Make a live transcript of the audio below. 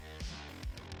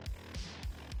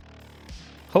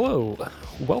Hello,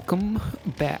 welcome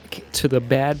back to the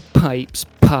Bad Pipes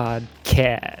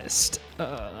podcast.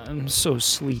 I'm so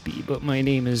sleepy, but my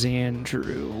name is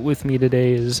Andrew. With me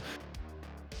today is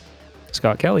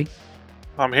Scott Kelly.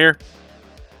 I'm here.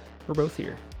 We're both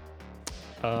here.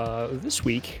 This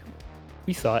week,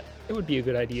 we thought it would be a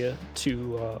good idea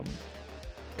to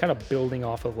kind of building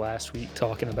off of last week,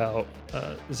 talking about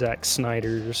Zack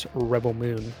Snyder's Rebel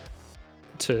Moon,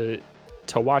 to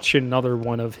watch another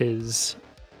one of his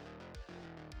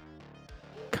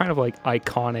kind of like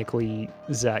iconically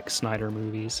Zack Snyder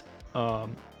movies,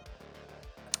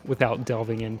 without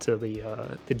delving into the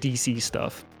DC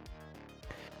stuff.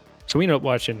 So we ended up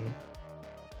watching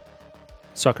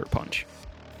Sucker Punch,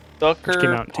 which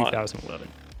came out in 2011.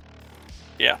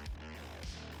 Yeah.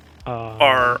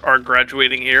 Our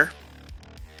graduating year.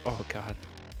 Oh god.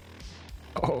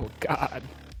 Oh god.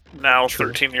 Now True.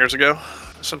 13 years ago,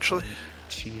 essentially.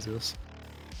 Jesus.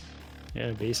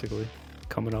 Yeah, basically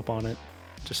coming up on it.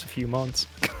 Just a few months.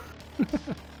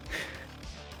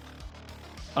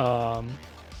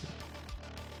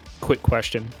 Quick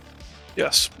question.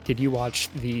 Yes. Did you watch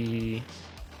the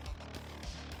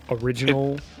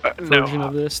original No, version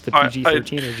of this, the PG-13, or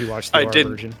did you watch the R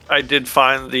version? I did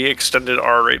find the extended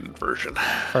R-rated version.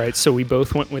 All right, so we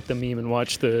both went with the meme and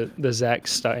watched the Zack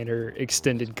Snyder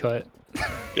extended cut.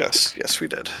 Yes, we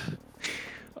did.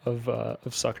 Of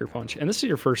Sucker Punch, and this is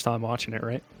your first time watching it,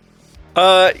 right?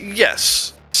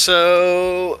 Yes.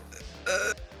 So,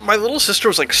 my little sister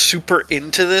was like super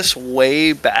into this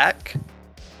way back.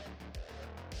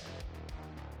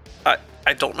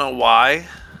 I don't know why.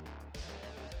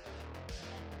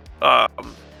 I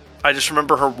just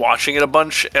remember her watching it a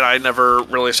bunch, and I never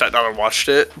really sat down and watched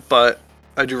it, but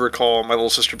I do recall my little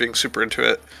sister being super into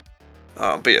it.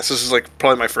 But yes, this is like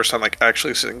probably my first time like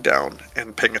actually sitting down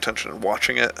and paying attention and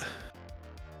watching it.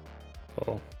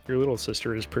 Well, your little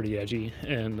sister is pretty edgy,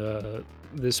 and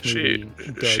this movie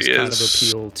does kind of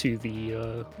appeal to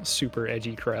the super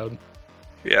edgy crowd.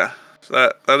 Yeah,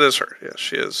 that is her. Yeah,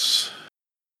 she is.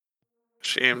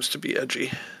 She aims to be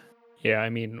edgy. Yeah, I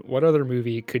mean, what other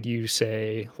movie could you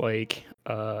say, like,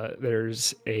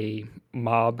 there's a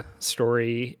mob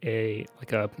story, a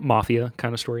mafia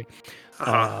kind of story.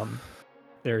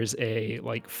 There's a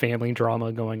like family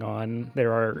drama going on.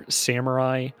 There are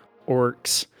samurai,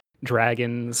 orcs,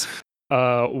 dragons,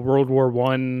 World War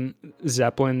I,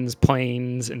 zeppelins,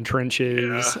 planes, and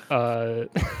trenches. Yeah.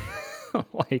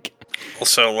 Like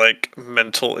also like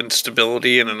mental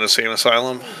instability in an insane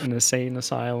asylum.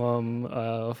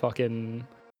 Fucking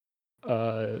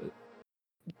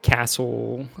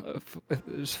castle.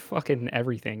 There's fucking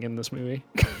everything in this movie.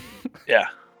 Yeah,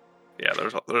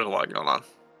 there's a lot going on.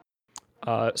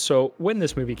 So when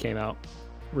this movie came out,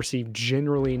 received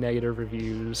generally negative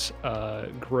reviews,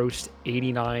 grossed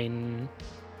 89,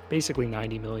 basically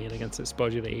 90 million against its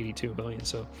budget of 82 million.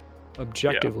 So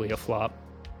objectively a flop.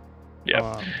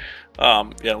 Yeah.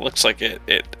 It looks like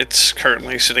it's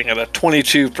currently sitting at a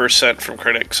 22% from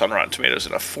critics on Rotten Tomatoes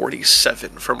and a 47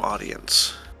 from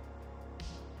audience.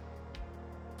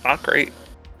 Not great.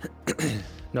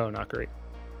 No, not great.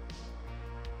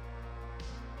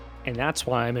 And that's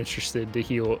why I'm interested to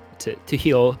hear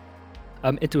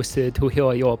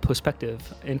your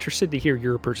perspective. Interested to hear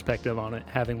your perspective on it,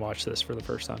 having watched this for the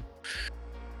first time.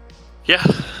 Yeah.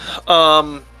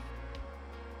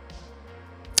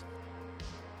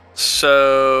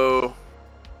 So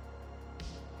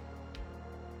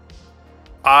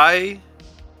I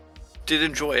did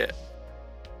enjoy it.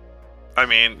 I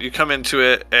mean, you come into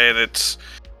it and it's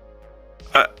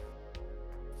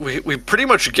we pretty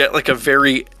much get like a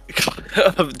very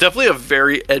definitely a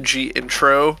very edgy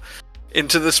intro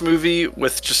into this movie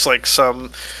with just like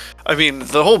some, I mean,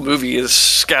 the whole movie is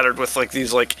scattered with like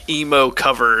these like emo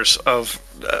covers of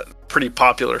pretty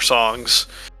popular songs.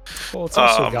 Well, it's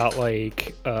also got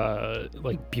like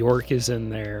Bjork is in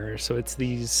there, so it's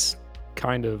these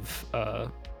kind of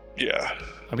yeah.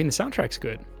 I mean, the soundtrack's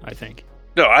good, I think.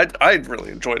 No, I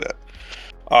really enjoyed it.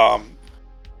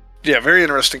 Yeah, very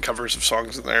interesting covers of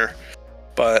songs in there,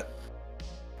 but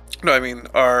no, I mean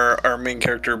our main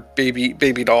character,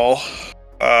 baby doll,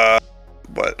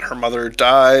 her mother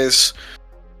dies.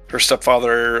 Her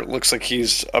stepfather looks like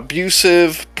he's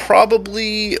abusive,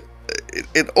 probably.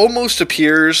 It almost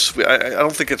appears, I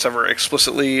don't think it's ever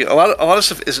explicitly, a lot of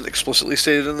stuff isn't explicitly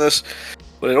stated in this,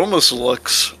 but it almost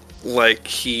looks like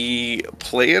he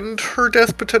planned her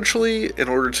death potentially in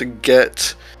order to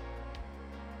get,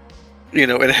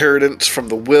 inheritance from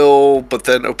the will, but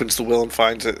then opens the will and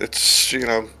finds it's,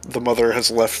 the mother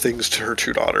has left things to her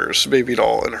two daughters, baby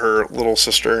doll and her little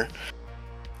sister.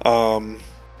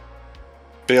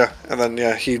 Yeah, and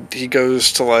then he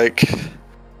goes to like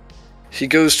he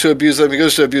goes to abuse them. He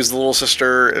goes to abuse the little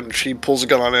sister, and she pulls a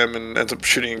gun on him and ends up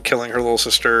shooting and killing her little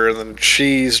sister. And then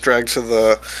she's dragged to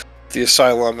the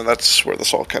asylum, and that's where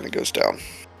this all kind of goes down.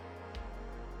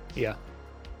 Yeah,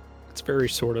 it's very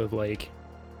sort of like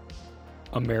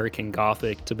American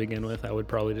Gothic to begin with. I would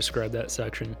probably describe that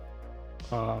section.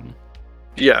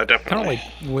 Yeah, definitely. Kind of like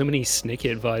Lemony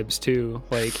Snicket vibes too.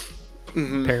 Like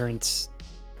parents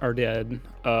are dead.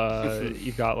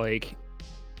 You've got like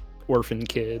orphan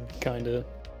kid kind of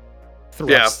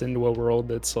thrust into a world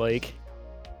that's like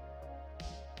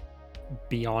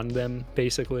beyond them,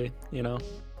 basically. You know.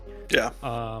 Yeah.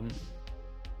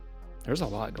 There's a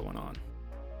lot going on.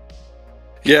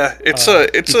 Yeah, it's a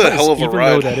hell of a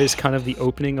ride. Even though that is kind of the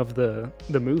opening of the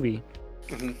movie,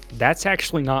 that's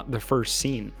actually not the first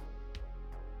scene.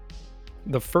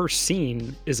 The first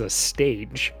scene is a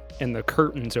stage, and the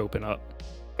curtains open up.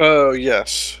 Oh,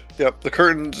 yes. Yep, the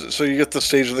curtains, so you get the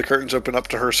stage and the curtains open up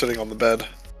to her sitting on the bed.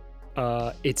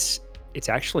 It's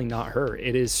actually not her.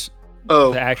 It is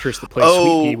the actress that plays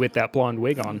Sweet Pea with that blonde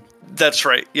wig on. That's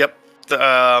right, yep.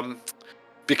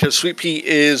 Because Sweet Pea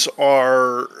is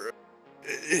our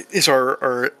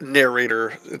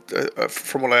narrator,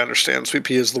 from what I understand. Sweet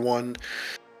Pea is the one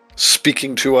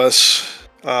speaking to us.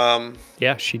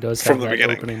 Yeah, she does from have the that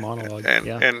beginning opening monologue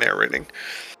and narrating.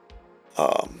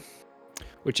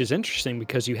 Which is interesting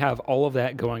because you have all of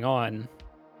that going on,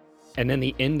 and then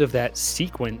the end of that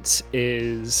sequence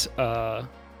is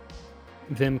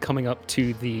them coming up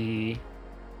to the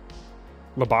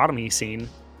lobotomy scene,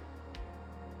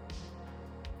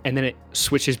 and then it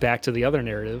switches back to the other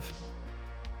narrative,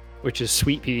 which is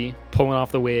Sweet Pea pulling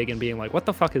off the wig and being like, "What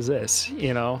the fuck is this?"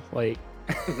 You know, like.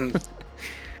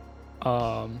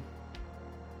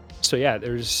 So yeah,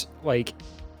 there's like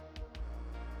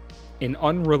an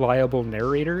unreliable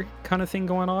narrator kind of thing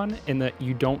going on, in that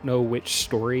you don't know which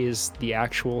story is the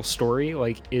actual story.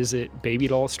 Like, is it Baby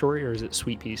Doll's story or is it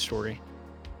Sweet Pea's story?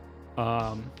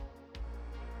 But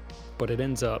it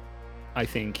ends up, I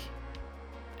think,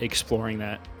 exploring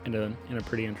that in a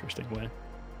pretty interesting way.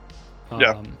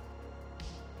 Yeah.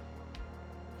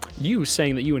 You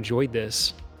saying that you enjoyed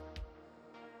this,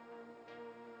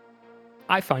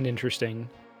 I find interesting.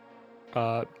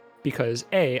 Because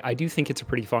A, I do think it's a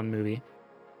pretty fun movie.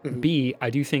 B, I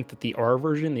do think that the R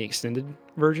version, the extended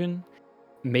version,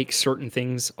 makes certain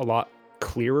things a lot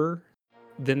clearer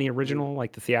than the original,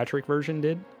 like the theatric version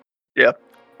did. Yeah.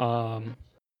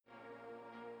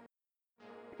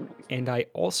 And I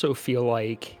also feel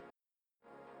like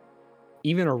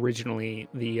even originally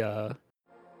the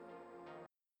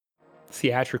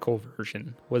theatrical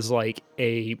version was like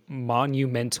a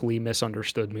monumentally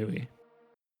misunderstood movie.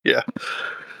 Yeah.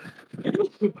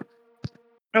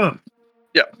 Oh.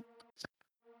 Yeah.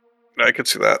 No, I could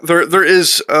see that. There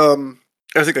is I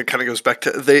think that kind of goes back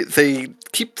to they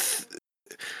keep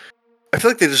I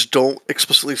feel like they just don't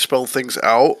explicitly spell things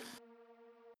out,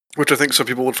 which I think some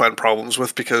people would find problems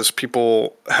with because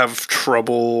people have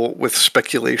trouble with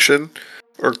speculation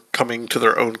or coming to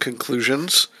their own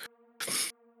conclusions.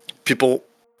 People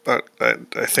I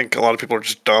think a lot of people are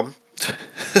just dumb.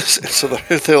 So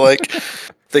they're like,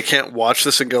 they can't watch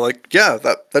this and go like, yeah,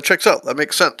 that checks out. That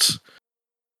makes sense.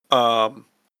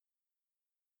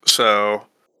 So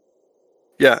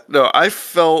yeah, no, I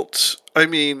felt, I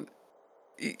mean,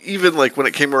 even like when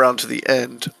it came around to the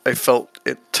end, I felt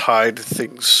it tied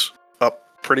things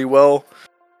up pretty well.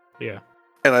 Yeah.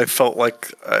 And I felt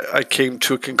like I came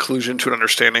to a conclusion, to an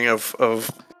understanding of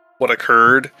what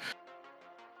occurred.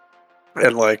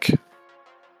 And like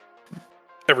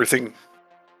everything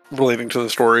relating to the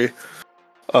story.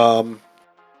 But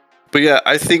yeah,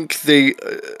 I think they,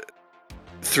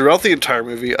 throughout the entire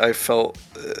movie, I felt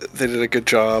they did a good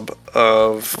job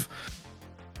of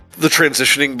the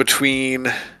transitioning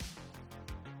between,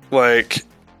 like,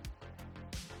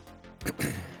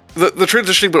 the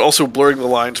transitioning, but also blurring the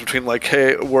lines between, like,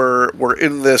 hey, we're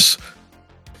in this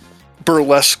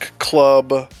burlesque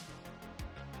club,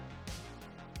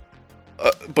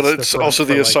 but it's also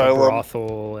the asylum, like a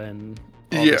brothel, and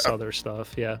all this other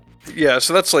stuff. Yeah,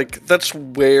 so that's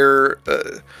where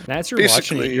as you're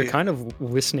watching it, you're kind of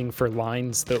listening for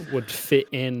lines that would fit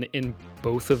in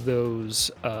both of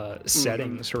those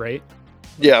settings, right?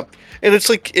 Yeah, and it's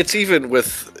like, it's even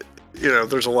with,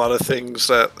 there's a lot of things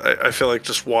that I feel like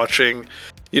just watching,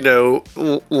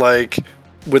 like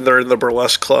when they're in the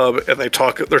burlesque club and they're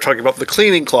talking about the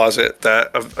cleaning closet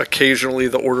that occasionally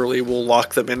the orderly will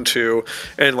lock them into,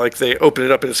 and like they open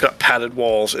it up and it's got padded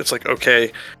walls. It's like,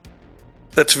 okay,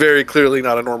 that's very clearly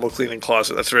not a normal cleaning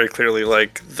closet. That's very clearly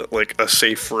like a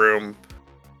safe room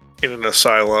in an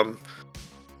asylum.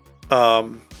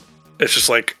 It's just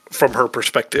like from her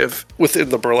perspective within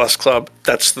the burlesque club.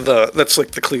 That's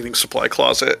like the cleaning supply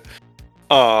closet.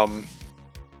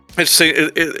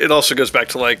 It also goes back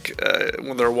to like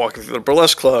when they're walking through the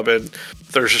burlesque club and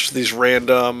there's just these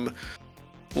random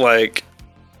like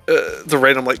the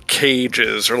random like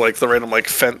cages or like the random like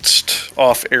fenced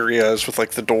off areas with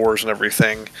like the doors and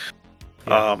everything.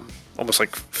 Yeah. Almost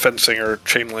like fencing or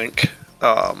chain link.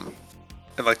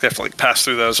 And like they have to like pass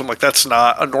through those. I'm like, that's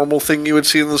not a normal thing you would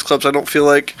see in those clubs, I don't feel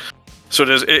like. So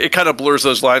it kind of blurs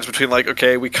those lines between like,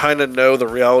 okay, we kind of know the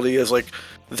reality is like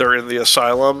they're in the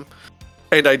asylum.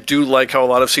 And I do like how a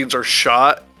lot of scenes are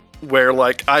shot where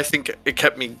like I think it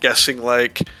kept me guessing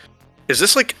like, is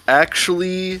this like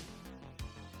actually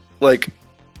like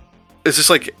is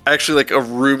this like actually like a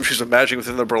room she's imagining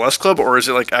within the burlesque club, or is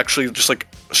it like actually just like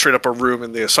straight up a room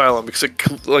in the asylum? Because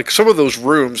like some of those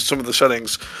rooms, some of the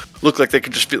settings look like they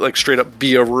could just be like straight up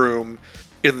be a room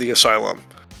in the asylum.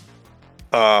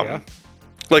 Yeah.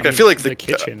 Like I I mean, feel like the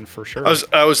kitchen for sure.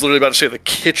 I was literally about to say the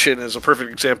kitchen is a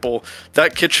perfect example.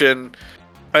 That kitchen,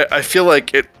 I feel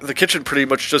like the kitchen pretty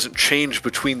much doesn't change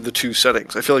between the two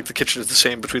settings. I feel like the kitchen is the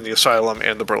same between the asylum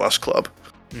and the burlesque club.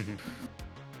 Mm-hmm.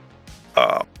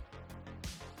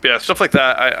 Yeah, stuff like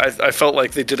that. I felt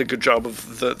like they did a good job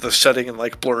of the setting and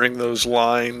like blurring those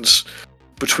lines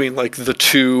between like the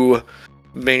two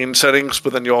main settings.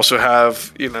 But then you also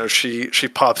have, you know, she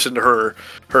pops into her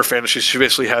fantasy. She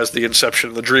basically has the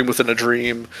inception, the dream within a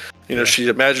dream. You know, she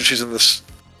imagines she's in this,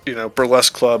 you know,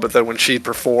 burlesque club, but then when she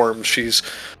performs, she's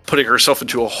putting herself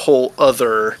into a whole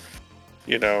other,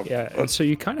 you know, Yeah, and so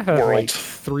you kind of have world. like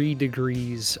 3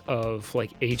 degrees of like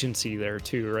agency there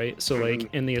too, right? So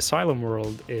like in the asylum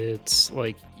world, it's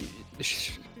like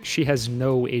she has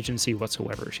no agency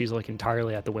whatsoever. She's like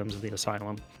entirely at the whims of the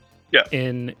asylum. Yeah.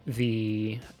 In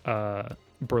the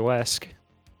burlesque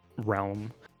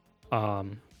realm,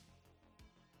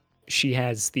 she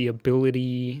has the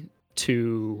ability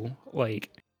to like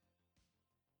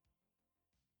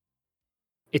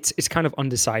it's kind of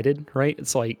undecided, right?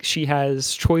 It's like she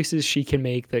has choices she can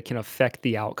make that can affect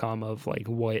the outcome of like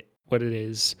what it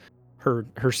is, her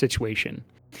situation.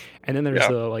 And then there's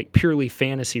Yeah. the like purely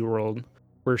fantasy world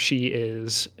where she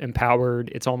is empowered.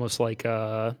 It's almost like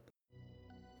it's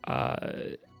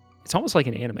almost like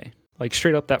an anime. Like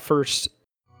straight up that first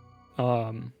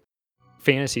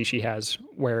fantasy she has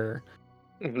where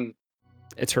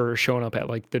it's her showing up at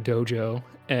like the dojo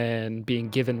and being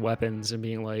given weapons and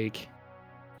being like,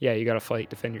 yeah, you got to fight,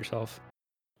 defend yourself.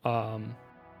 Yeah.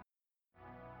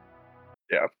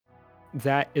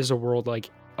 That is a world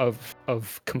like of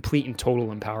complete and total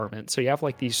empowerment. So you have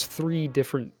like these 3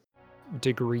 different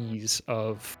degrees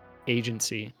of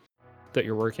agency that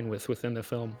you're working with within the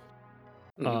film.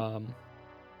 And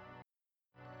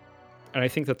I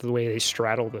think that the way they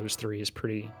straddle those 3 is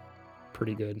pretty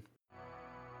good.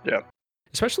 Yeah.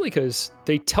 Especially because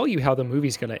they tell you how the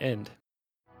movie's going to end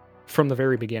from the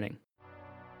very beginning.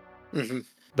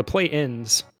 The play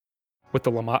ends with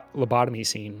the lobotomy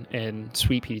scene and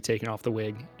Sweet Pea taking off the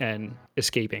wig and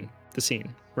escaping the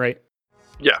scene, right?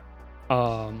 Yeah.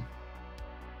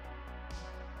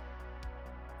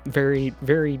 Very,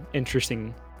 very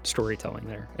interesting storytelling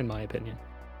there, in my opinion.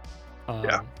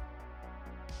 Yeah.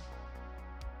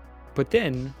 But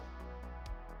then,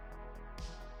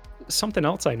 something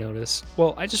else I noticed.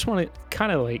 Well, I just want to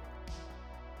kind of like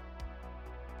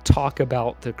talk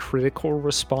about the critical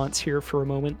response here for a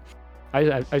moment.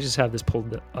 I just have this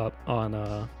pulled up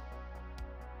on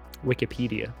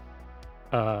Wikipedia.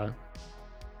 So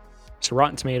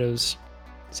Rotten Tomatoes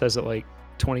says that like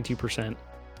 22%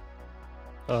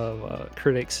 of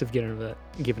critics have given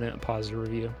it a positive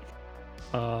review.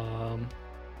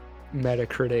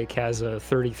 Metacritic has a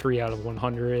 33 out of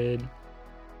 100.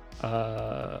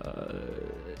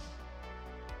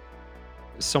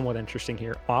 Somewhat interesting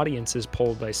here. Audiences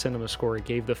polled by CinemaScore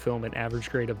gave the film an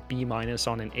average grade of B- on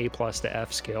an A+ to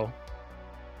F scale.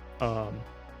 Kind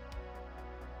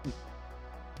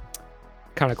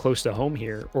of close to home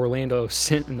here. Orlando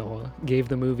Sentinel gave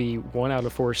the movie 1 out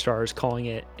of 4 stars, calling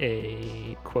it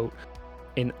a, quote,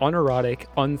 an unerotic,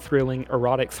 unthrilling,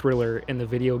 erotic thriller in the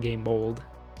video game mold.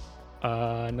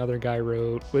 Another guy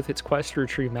wrote, with its quest to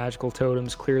retrieve magical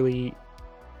totems, clearly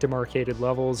demarcated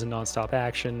levels, and non-stop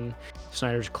action,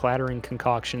 Snyder's clattering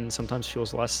concoction sometimes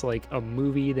feels less like a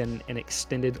movie than an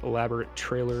extended, elaborate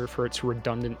trailer for its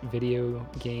redundant video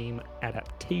game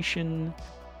adaptation.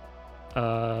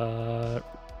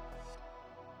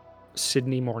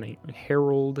 Sydney Morning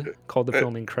Herald called the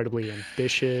film incredibly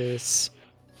ambitious.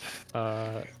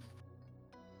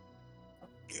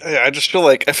 Yeah, I feel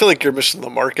like you're missing the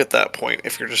mark at that point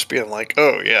if you're just being like,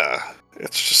 oh yeah,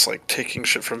 it's just like taking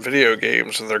shit from video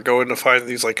games and they're going to find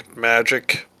these like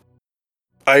magic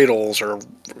idols or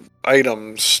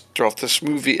items throughout this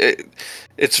movie.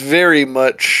 It's very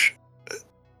much,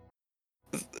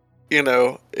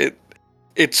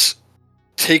 it's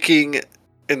taking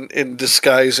and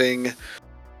disguising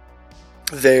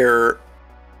their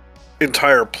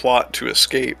entire plot to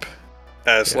escape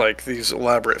as like these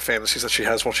elaborate fantasies that she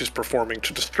has while she's performing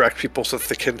to distract people so that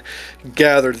they can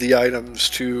gather the items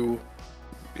to,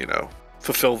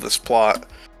 fulfill this plot.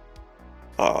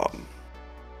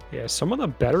 Yeah, some of the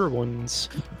better ones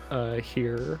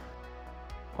here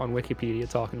on Wikipedia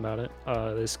talking about it.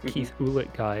 This Keith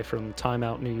Ulick guy from Time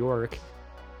Out New York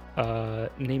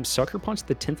named Sucker Punch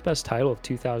the 10th best title of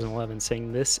 2011,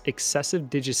 saying this excessive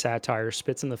digisatire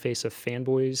spits in the face of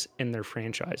fanboys and their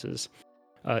franchises.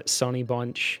 Sonny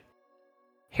Bunch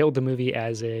hailed the movie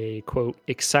as a, quote,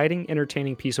 exciting,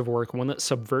 entertaining piece of work, one that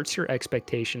subverts your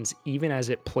expectations even as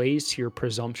it plays to your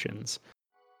presumptions.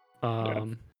 Yeah,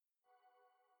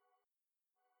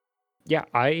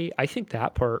 I think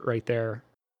that part right there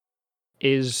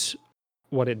is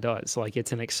what it does. Like,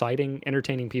 it's an exciting,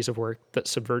 entertaining piece of work that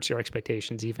subverts your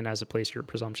expectations even as it plays to your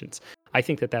presumptions. I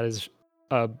think that is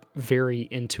a very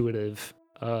intuitive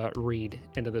read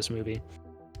into this movie.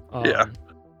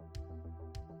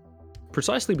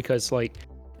 Precisely because, like,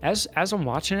 as I'm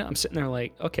watching it, I'm sitting there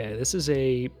like, okay, this is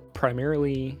a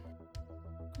primarily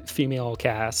female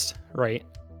cast, right?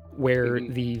 Where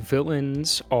the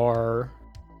villains are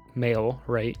male,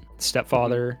 right?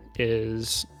 Stepfather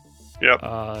is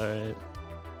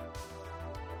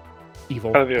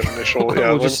evil. Kind of the initial,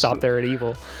 we'll just stop there at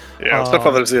evil. Yeah,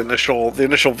 Stepfather's the initial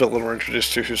villain we're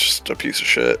introduced to, who's just a piece of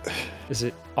shit. Is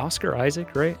it Oscar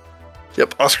Isaac, right?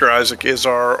 Yep, Oscar Isaac is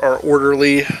our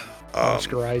orderly.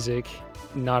 Oscar Isaac,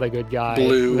 not a good guy.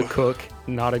 Blue. The cook,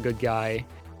 not a good guy.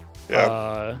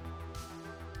 Yeah.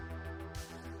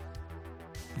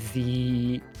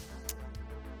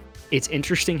 It's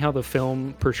interesting how the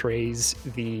film portrays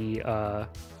the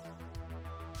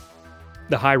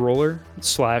high roller /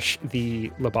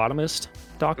 the lobotomist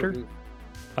doctor,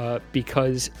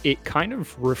 because it kind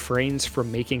of refrains from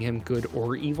making him good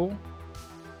or evil.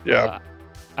 Yeah.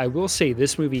 I will say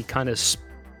this movie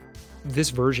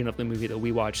this version of the movie that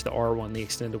we watched, the R1, the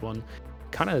extended one,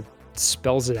 kind of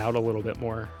spells it out a little bit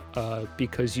more,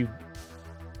 because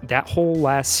that whole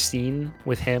last scene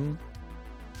with him,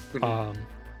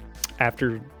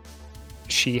 after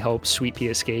she helps Sweet Pea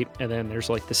escape, and then there's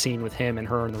like the scene with him and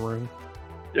her in the room.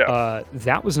 Yeah.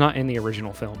 That was not in the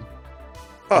original film.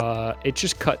 It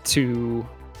just cut to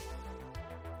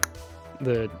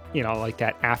the, like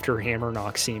that after hammer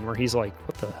knock scene where he's like,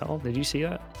 what the hell? Did you see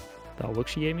that? That look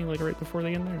she gave me like right before the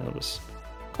end there? That was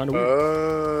kind of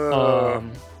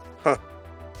weird.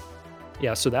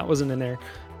 Yeah, so that wasn't in there.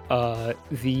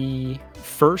 The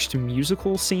first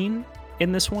musical scene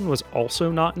in this one was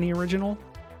also not in the original.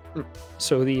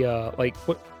 So the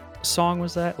what song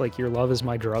was that? Like Your Love Is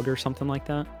My Drug or something like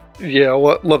that? Yeah,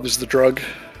 what Love Is the Drug.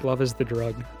 Love Is the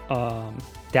Drug.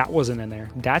 That wasn't in there.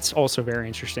 That's also very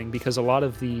interesting because a lot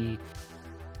of the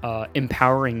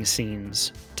empowering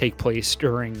scenes take place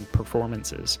during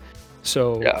performances.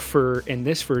 So in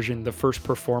this version, the first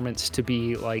performance to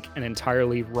be like an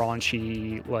entirely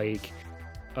raunchy, like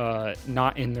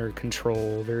not in their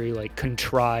control, very like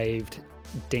contrived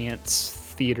dance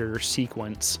theater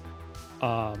sequence,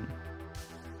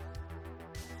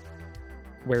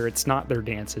 where it's not their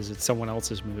dances, it's someone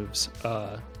else's moves.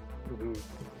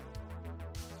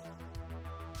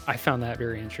 I found that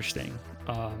very interesting,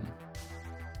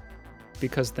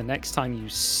 because the next time you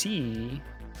see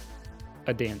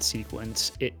a dance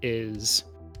sequence, it is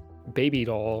Baby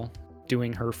Doll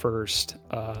doing her first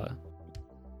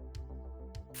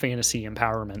fantasy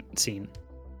empowerment scene,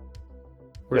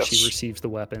 where she receives the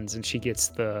weapons and she gets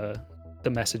the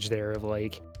message there of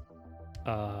like,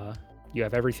 you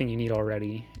have everything you need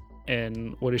already.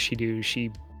 And what does she do?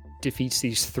 She defeats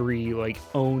these 3 like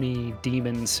Oni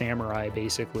demon samurai,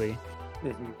 basically,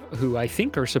 who I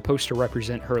think are supposed to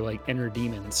represent her like inner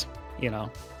demons,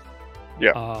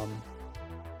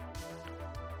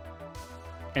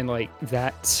 and like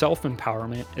that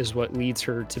self-empowerment is what leads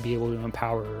her to be able to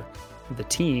empower the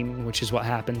team, which is what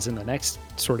happens in the next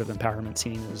sort of empowerment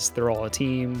scene. Is they're all a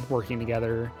team working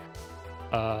together,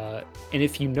 and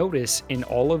if you notice in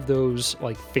all of those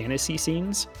like fantasy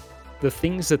scenes, the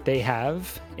things that they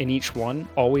have in each one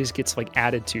always gets like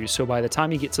added to. So by the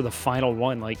time you get to the final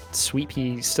one, like Sweet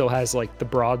Pea still has like the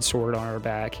broadsword on her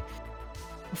back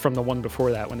from the one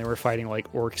before that when they were fighting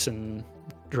like orcs and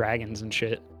dragons and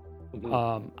shit.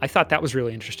 I thought that was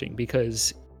really interesting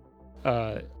because,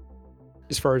 uh,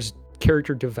 as far as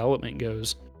character development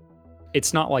goes,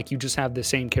 it's not like you just have the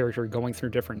same character going through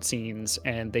different scenes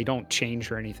and they don't change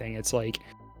or anything. It's like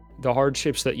the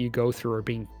hardships that you go through are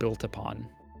being built upon,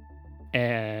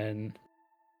 and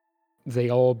they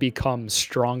all become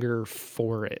stronger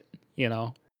for it, you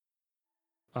know?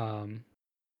 Um,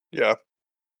 Yeah.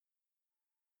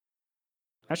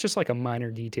 that's just like a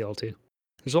minor detail, too.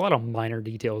 There's a lot of minor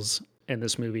details in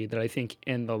this movie that I think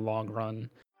in the long run,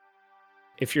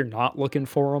 if you're not looking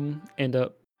for them, end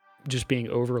up just being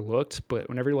overlooked. But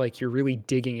whenever like you're really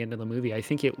digging into the movie, I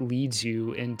think it leads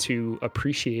you into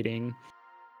appreciating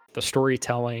the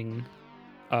storytelling,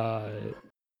 uh,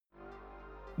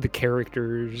 the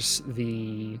characters,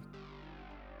 the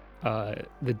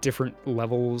different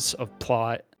levels of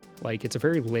plot. Like it's a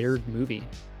very layered movie.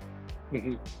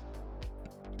 Hmm.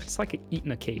 It's like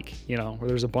eating a cake, you know, where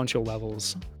there's a bunch of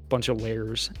levels, bunch of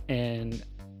layers, and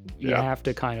you Yeah. have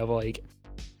to kind of like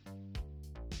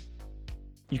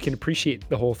you can appreciate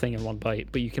the whole thing in one bite,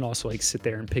 but you can also like sit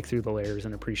there and pick through the layers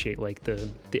and appreciate like the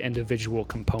individual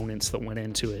components that went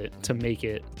into it to make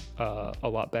it a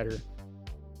lot better.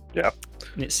 Yeah.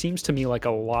 And it seems to me like a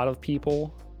lot of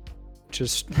people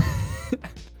just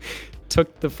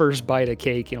took the first bite of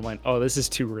cake and went, "Oh, this is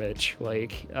too rich.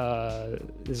 Like,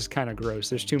 this is kind of gross.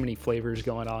 There's too many flavors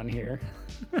going on here."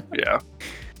 Yeah.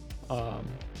 Um,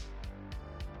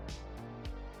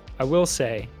 I will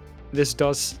say,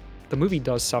 the movie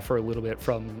does suffer a little bit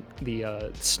from the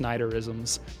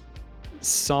Snyderisms.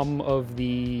 Some of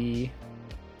the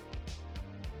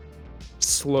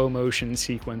slow motion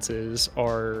sequences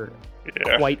are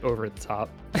Yeah. quite over the top.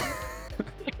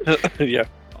 Yeah.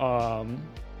 Um,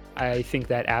 I think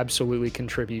that absolutely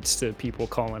contributes to people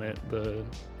calling it the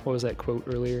what was that quote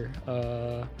earlier?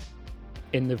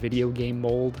 In the video game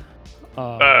mold.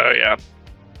 Yeah.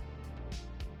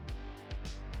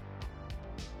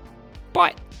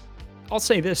 But I'll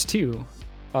say this too.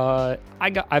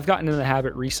 I've gotten in the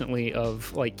habit recently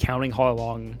of like counting how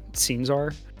long scenes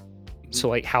are. So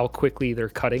like how quickly they're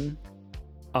cutting.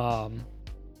 Um,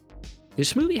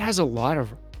 this movie has a lot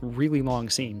of really long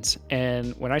scenes,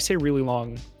 and when I say really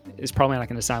long, it's probably not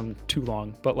going to sound too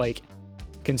long, but like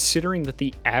considering that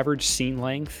the average scene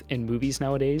length in movies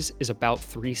nowadays is about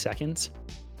 3 seconds,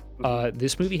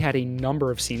 this movie had a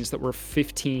number of scenes that were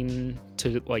 15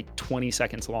 to like 20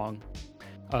 seconds long.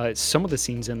 Some of the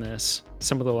scenes in this,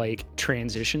 some of the like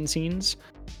transition scenes,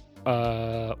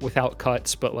 without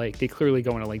cuts, but like they clearly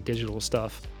go into like digital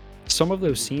stuff. Some of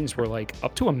those scenes were like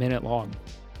up to a minute long.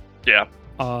 Yeah.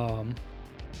 Um,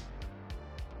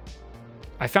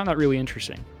 I found that really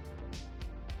interesting.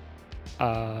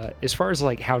 As far as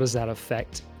like how does that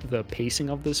affect the pacing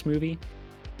of this movie?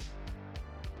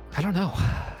 I don't know.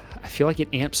 I feel like it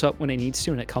amps up when it needs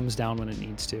to and it comes down when it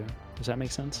needs to. Does that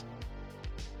make sense?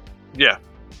 Yeah.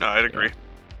 No, I'd agree.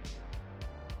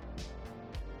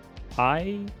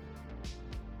 I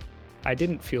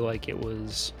didn't feel like it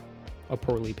was a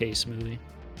poorly paced movie.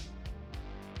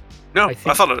 No, I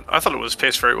think- I thought it was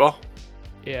paced very well.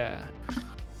 Yeah.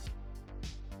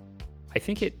 I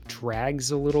think it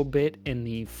drags a little bit in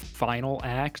the final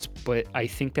act, but I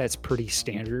think that's pretty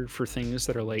standard for things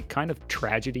that are like kind of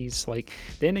tragedies. Like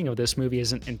the ending of this movie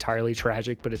isn't entirely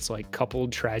tragic, but it's like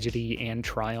coupled tragedy and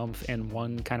triumph, and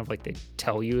one kind of like they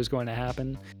tell you is going to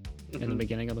happen in the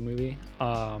beginning of the movie.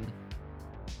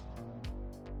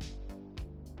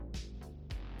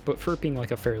 But for it being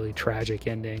like a fairly tragic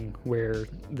ending where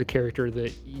the character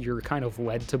that you're kind of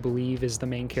led to believe is the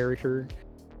main character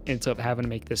ends up having to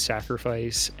make this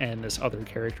sacrifice, and this other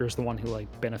character is the one who like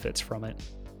benefits from it.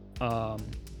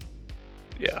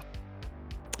 Yeah.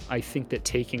 I think that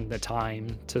taking the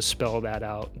time to spell that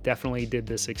out definitely did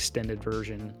this extended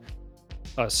version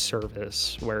a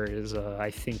service, whereas I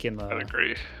think in I'd the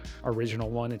agree. original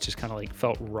one it just kind of like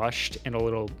felt rushed and a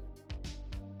little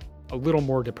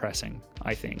more depressing,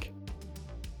 I think.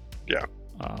 Yeah.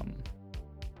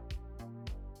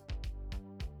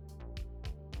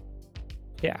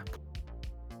 Yeah.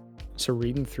 So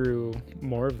reading through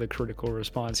more of the critical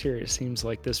response here, it seems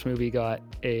like this movie got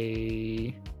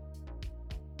a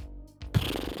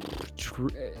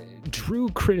drew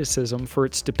criticism for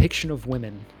its depiction of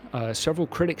women. Several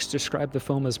critics described the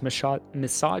film as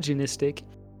misogynistic,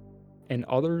 and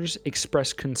others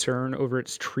expressed concern over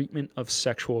its treatment of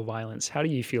sexual violence. How do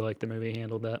you feel like the movie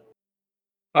handled that?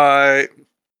 I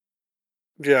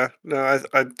yeah, no,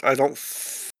 I don't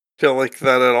feel like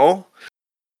that at all.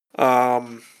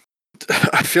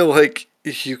 I feel like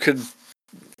you could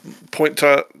point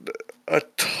to a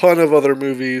ton of other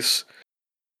movies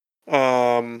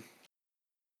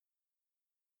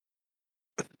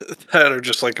that are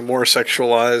just like more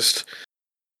sexualized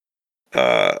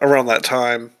around that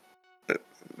time.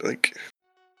 Like,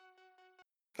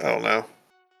 I don't know.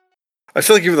 I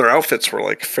feel like even their outfits were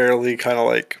like fairly kind of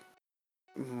like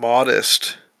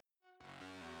modest.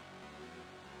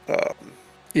 Um,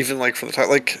 Even like for the time,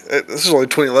 like this is only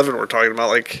 2011 we're talking about.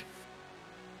 Like,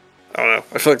 I don't know.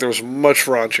 I feel like there was much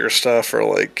raunchier stuff or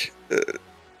like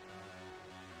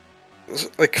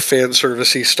fan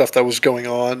servicey stuff that was going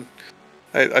on.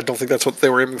 I don't think that's what they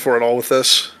were aiming for at all with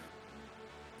this.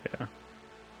 Yeah.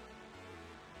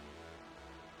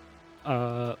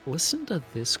 Listen to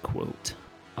this quote.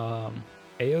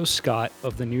 A.O. Scott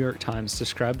of the New York Times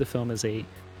described the film as a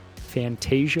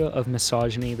fantasia of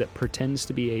misogyny that pretends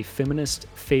to be a feminist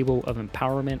fable of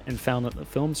empowerment, and found that the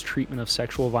film's treatment of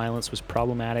sexual violence was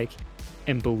problematic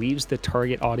and believes the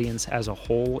target audience as a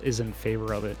whole is in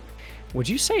favor of it. Would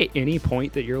you say at any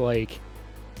point that you're like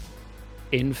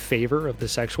in favor of the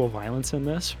sexual violence in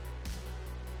this?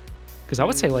 Because I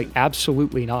would say like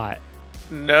absolutely not.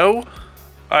 No.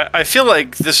 I feel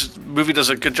like this movie does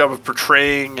a good job of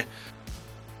portraying.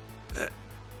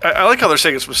 I like how they're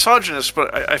saying it's misogynist,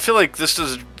 but I feel like this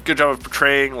does a good job of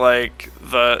portraying like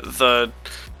the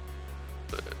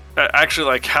actually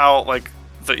like how like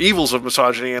the evils of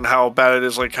misogyny and how bad it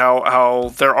is. Like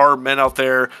how there are men out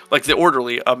there, like the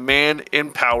orderly, a man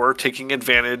in power taking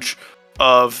advantage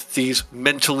of these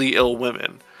mentally ill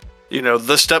women. You know,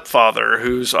 the stepfather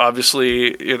who's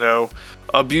obviously, you know,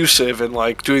 abusive and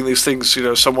like doing these things, you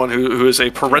know, someone who is a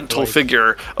parental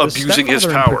figure abusing his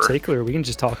power. In particular, we can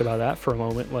just talk about that for a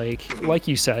moment. Like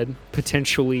you said,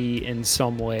 potentially in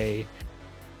some way,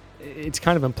 it's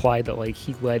kind of implied that like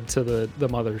he led to the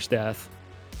mother's death,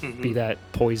 be that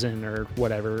poison or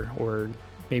whatever, or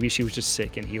maybe she was just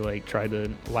sick and he like tried to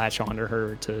latch onto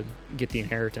her to get the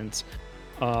inheritance.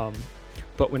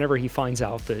 But whenever he finds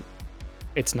out that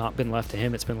it's not been left to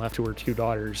him, it's been left to her 2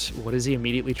 daughters, what does he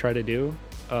immediately try to do?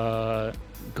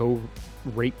 Go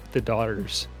rape the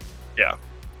daughters. Yeah.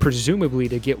 Presumably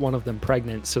to get one of them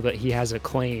pregnant so that he has a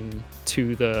claim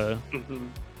to the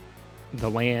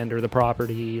land or the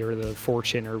property or the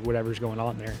fortune or whatever's going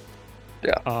on there.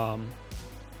 Yeah.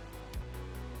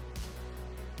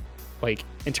 Like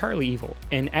entirely evil.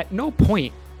 And at no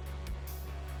point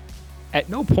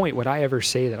would I ever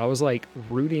say that I was like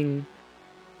rooting.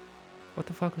 What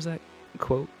the fuck was that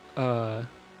quote? At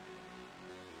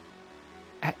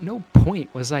no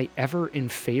point was I ever in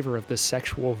favor of the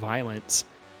sexual violence.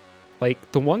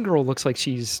 Like, the one girl looks like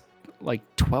she's like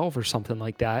 12 or something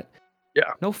like that.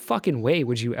 Yeah. No fucking way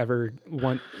would you ever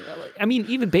want. I mean,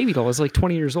 even Baby Doll is like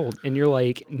 20 years old, and you're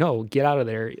like, no, get out of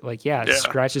there. Like, yeah.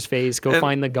 Scratch his face, go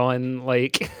find the gun.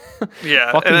 Like,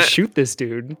 fucking shoot this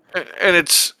dude. And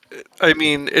it's, I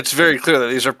mean, it's very clear that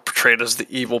these are portrayed as the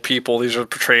evil people. These are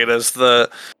portrayed as the,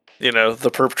 you know, the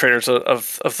perpetrators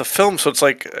of the film. So it's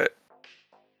like,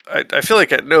 I feel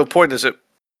like at no point is it,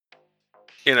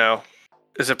 you know,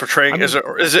 is it portraying, is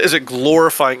it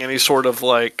glorifying any sort of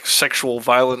like sexual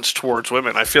violence towards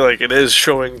women? I feel like it is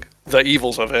showing the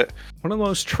evils of it. One of the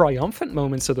most triumphant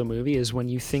moments of the movie is when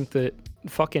you think that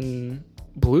fucking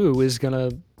Blue is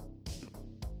gonna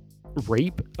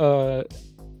rape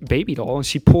Baby Doll, and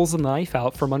she pulls the knife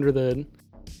out from under the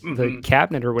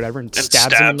cabinet or whatever and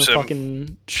stabs him in the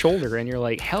fucking shoulder, and you're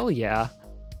like, hell yeah.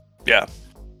 Yeah.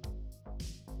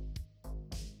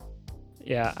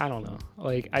 Yeah, I don't know.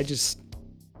 Like,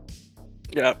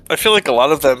 Yeah, I feel like a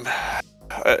lot of them.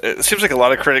 It seems like a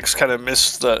lot of critics kind of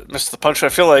miss the punch. I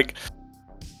feel like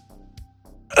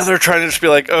they're trying to just be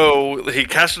like, oh, he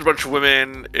casted a bunch of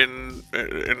women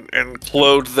and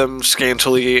clothed them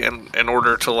scantily in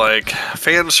order to like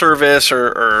fan service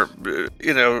or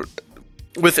you know,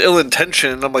 with ill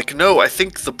intention. I'm like, no, I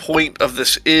think the point of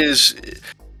this is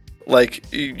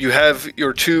like you have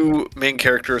your 2 main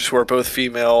characters who are both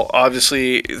female.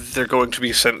 Obviously, they're going to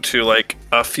be sent to like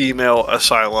a female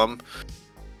asylum,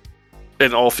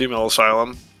 an all-female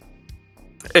asylum,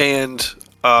 and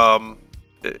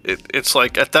it's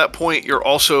like at that point you're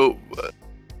also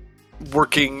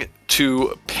working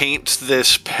to paint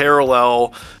this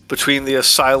parallel between the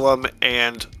asylum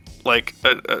and like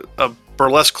a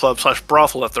burlesque club /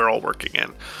 brothel that they're all working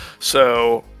in.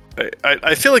 So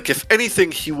I feel like if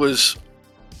anything, he was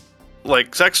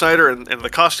like Zack Snyder and the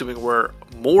costuming were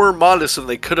more modest than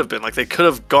they could have been. Like they could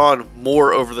have gone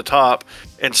more over the top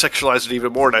and sexualized it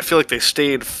even more. And I feel like they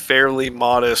stayed fairly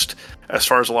modest as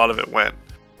far as a lot of it went.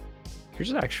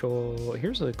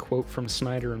 Here's a quote from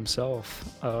Snyder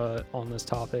himself on this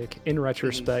topic. In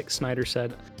retrospect, Snyder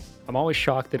said, "I'm always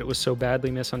shocked that it was so badly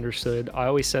misunderstood. I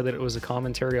always said that it was a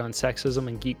commentary on sexism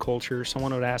and geek culture.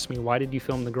 Someone would ask me, why did you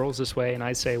film the girls this way? And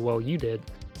I'd say, well, you did.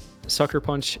 Sucker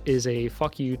Punch is a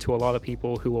fuck you to a lot of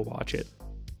people who will watch it.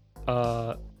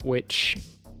 Which,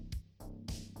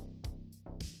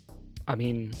 I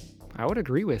mean, I would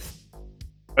agree with.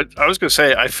 I was going to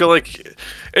say, I feel like,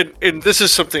 and this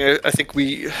is something I think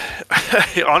we,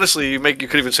 honestly, you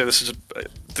could even say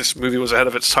this movie was ahead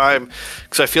of its time,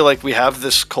 because I feel like we have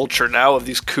this culture now of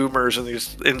these coomers and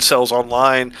these incels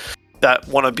online that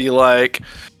want to be like,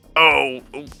 oh,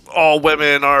 all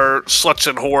women are sluts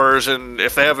and whores, and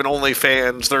if they have an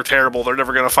OnlyFans, they're terrible. They're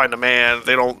never going to find a man.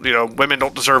 They don't, women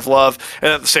don't deserve love.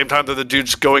 And at the same time, they're the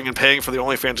dudes going and paying for the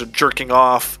OnlyFans and jerking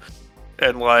off.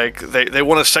 And like they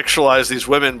want to sexualize these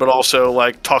women, but also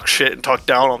like talk shit and talk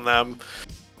down on them,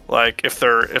 like if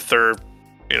they're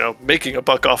making a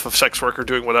buck off of sex work or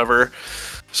doing whatever.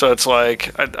 So it's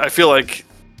like I feel like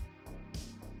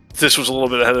this was a little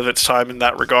bit ahead of its time in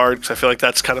that regard, because I feel like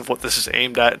that's kind of what this is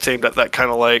aimed at. It's aimed at that kind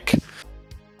of like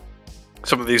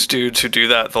some of these dudes who do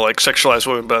that, they'll like sexualize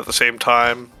women, but at the same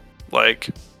time like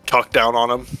talk down on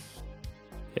them.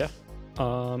 Yeah.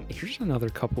 Here's another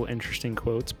couple interesting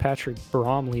quotes. Patrick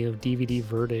Bromley of DVD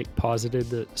Verdict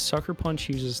posited that Sucker Punch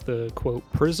uses the, quote,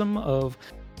 prism of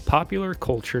popular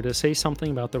culture to say something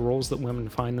about the roles that women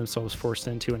find themselves forced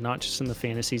into, and not just in the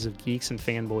fantasies of geeks and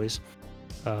fanboys.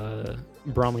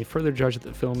 Bromley further judged that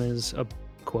the film is,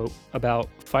 quote, about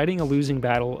fighting a losing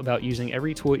battle, about using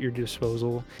every tool at your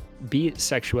disposal, be it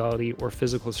sexuality or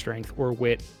physical strength or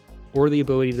wit, or the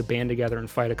ability to band together and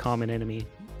fight a common enemy.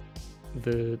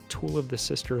 The tool of the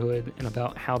sisterhood, and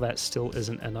about how that still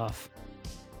isn't enough.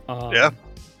 Yeah.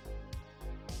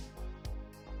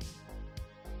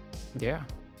 Yeah.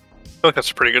 I feel like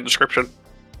that's a pretty good description.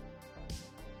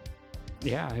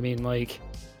 Yeah, I mean, like,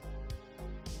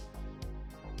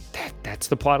 that's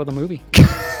the plot of the movie.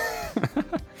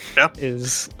 Yeah.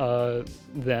 Is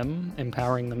them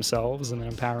empowering themselves and then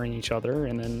empowering each other,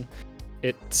 and then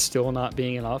it still not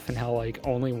being enough, and how like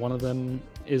only one of them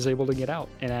is able to get out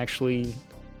and actually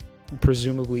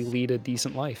presumably lead a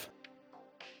decent life.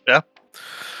 Yeah.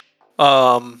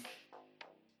 I'd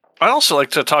also like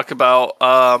to talk about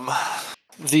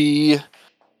the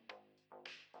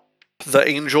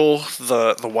angel,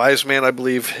 the wise man, I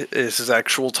believe is his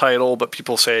actual title, but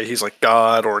people say he's like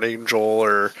God or an angel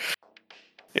or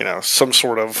some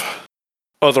sort of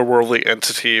otherworldly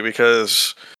entity,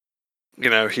 because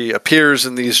he appears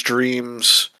in these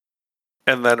dreams,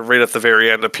 and then right at the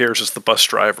very end appears as the bus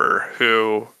driver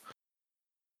who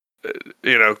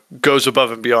goes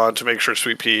above and beyond to make sure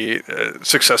Sweet Pea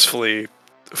successfully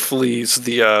flees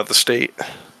the state.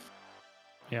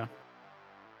 Yeah.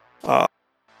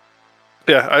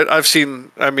 Yeah, I've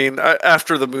seen. I mean,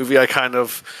 after the movie, I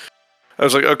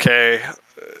was like, okay,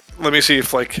 let me see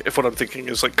if what I'm thinking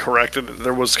is like correct. And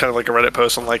there was kind of like a Reddit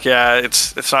post on like, yeah,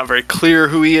 it's not very clear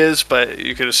who he is, but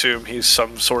you could assume he's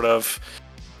some sort of,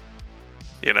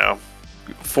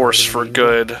 force for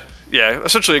good. Yeah,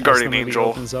 essentially a guardian angel.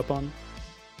 Opens up on.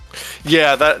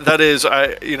 Yeah, that is,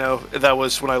 that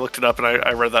was when I looked it up and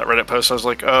I read that Reddit post. I was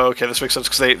like, oh, okay, this makes sense,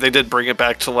 because they did bring it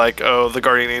back to like, oh, the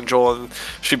guardian angel, and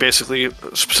she basically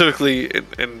specifically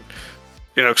and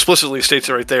explicitly states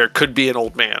it right there, could be an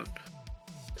old man.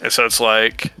 And so it's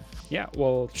like, yeah,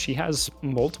 well, she has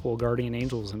multiple guardian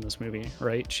angels in this movie,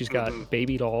 right? She's got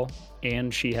Baby Doll,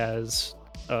 and she has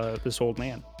this old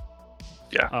man.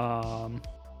 Yeah.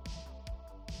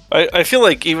 I feel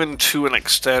like even to an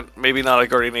extent, maybe not a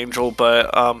guardian angel,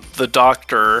 but the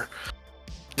doctor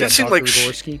did seem like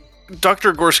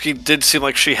Dr. Gorski did seem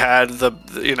like she had the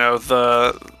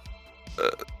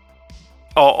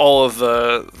all of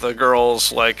the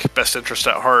girls' like best interest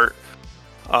at heart.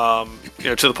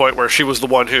 To the point where she was the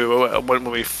one who, when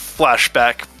we flash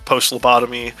back post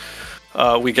lobotomy,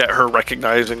 we get her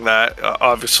recognizing that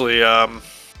obviously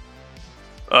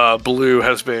Blue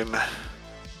has been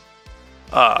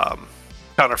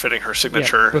counterfeiting her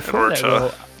signature in order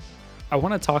to. I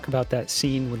want to talk about that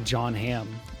scene with John Hamm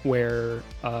where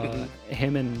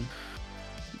him and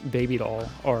Baby Doll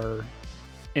are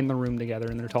in the room together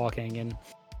and they're talking, and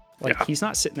like he's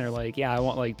not sitting there like, yeah, I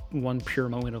want like one pure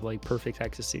moment of like perfect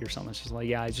ecstasy or something. She's like,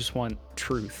 yeah, I just want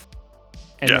truth.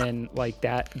 And then like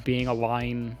that being a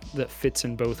line that fits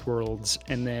in both worlds,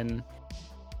 and then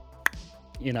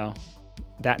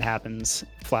that happens,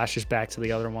 flashes back to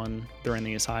the other one. They're in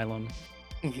the asylum.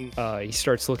 He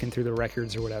starts looking through the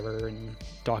records or whatever, and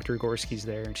Dr. Gorski's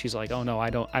there, and she's like, oh no, I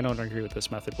don't agree with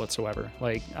this method whatsoever.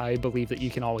 Like, I believe that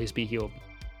you can always be healed,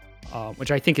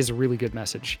 which I think is a really good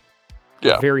message.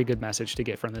 A very good message to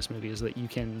get from this movie is that you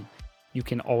can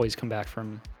always come back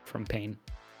from pain.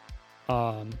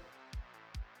 But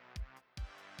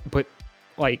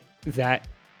like that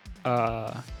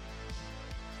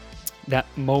that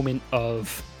moment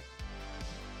of,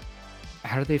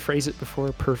 how did they phrase it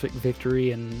before? Perfect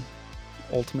victory and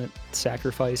ultimate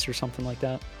sacrifice or something like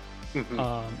that.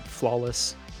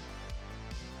 Flawless.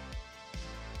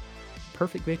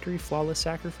 Perfect victory, flawless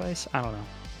sacrifice? I don't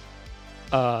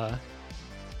know.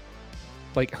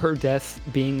 Like her death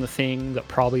being the thing that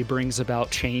probably brings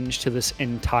about change to this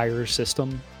entire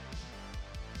system.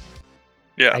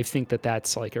 Yeah. I think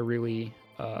that's like a really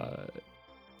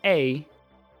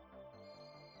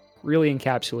really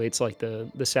encapsulates like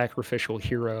the sacrificial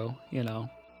hero, you know.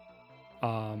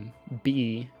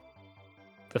 B,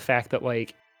 the fact that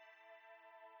like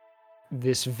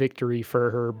this victory for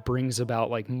her brings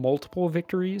about like multiple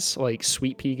victories. Like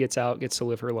Sweet Pea gets to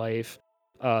live her life.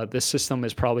 This system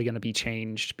is probably going to be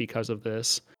changed because of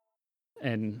this,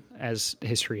 and as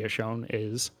history has shown,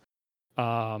 is.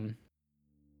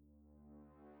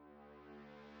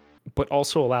 But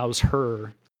also allows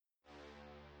her,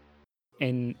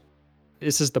 and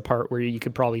this is the part where you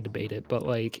could probably debate it, but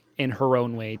like in her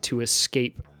own way, to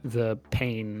escape the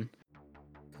pain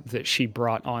that she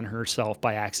brought on herself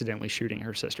by accidentally shooting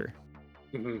her sister.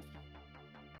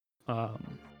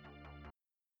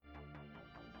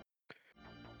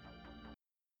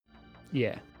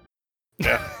 Yeah.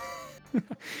 Yeah.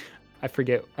 I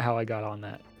forget how I got on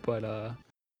that, but I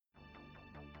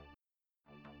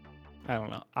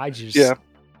don't know. I just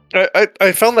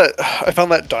I found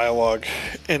that dialogue,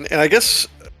 and I guess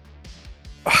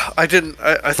I didn't.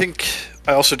 I think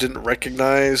I also didn't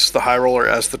recognize the High Roller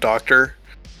as the Doctor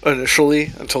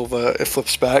initially until it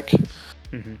flips back.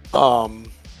 But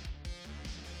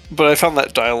I found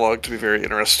that dialogue to be very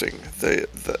interesting.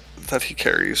 That he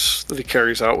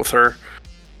carries out with her.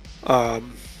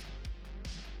 And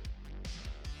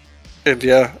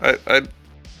yeah, I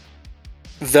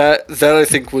that I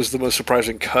think was the most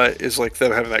surprising cut, is like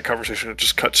them having that conversation. It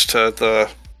just cuts to the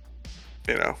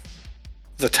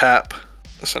tap,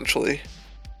 essentially.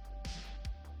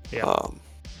 Yeah.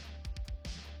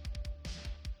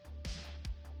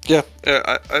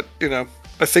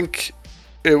 I think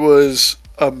it was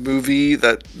a movie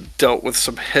that dealt with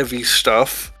some heavy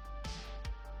stuff,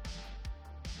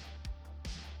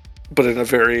 but in a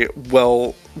very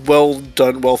well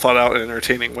done, well thought out, and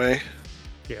entertaining way.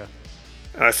 Yeah.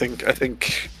 And I think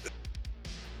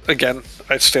again,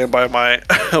 I stand by my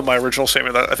my original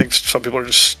statement that I think some people are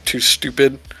just too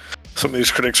stupid. Some of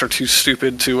these critics are too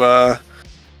stupid to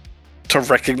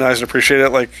recognize and appreciate it.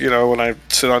 Like, when I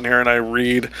sit on here and I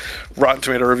read Rotten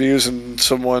Tomato reviews and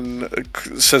someone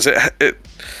says it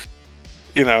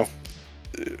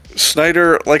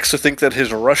Snyder likes to think that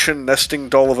his Russian nesting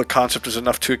doll of a concept is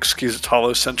enough to excuse its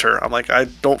hollow center. I'm like, I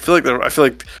don't feel like I feel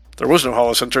like there was no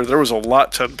hollow center. There was a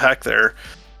lot to unpack there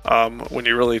when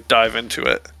you really dive into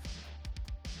it.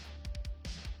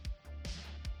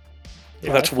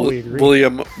 Yeah, that's I fully agree.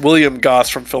 William Goss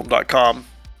from film.com.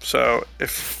 So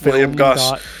if William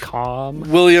Goss,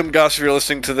 if you're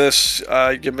listening to this,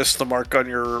 you missed the mark on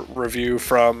your review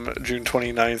from June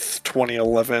 29th,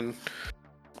 2011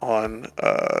 on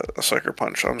a Sucker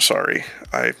Punch. I'm sorry.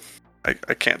 I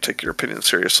can't take your opinion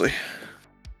seriously.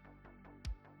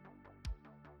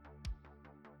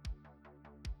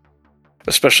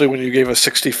 Especially when you gave a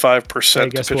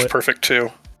 65% to Pitch Perfect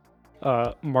 2.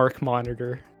 Mark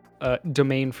Monitor.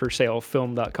 Domain for sale,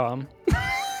 film.com.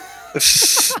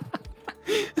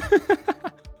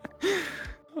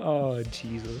 Oh,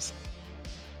 Jesus.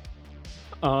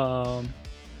 All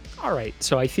right,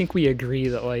 so I think we agree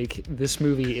that like this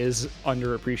movie is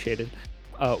underappreciated.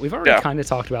 We've already kind of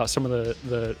talked about some of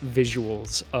the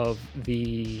visuals of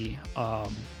the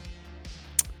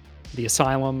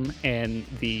asylum and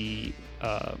the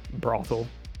brothel.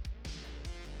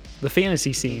 The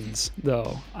fantasy scenes,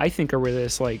 though, I think are where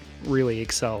this like really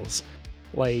excels.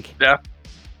 Like,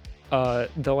 the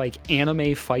like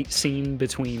anime fight scene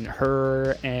between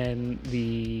her and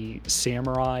the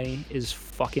samurai is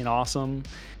fucking awesome.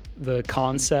 The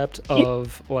concept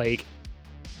of like,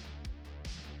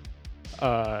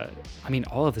 I mean,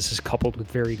 all of this is coupled with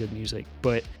very good music,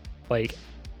 but like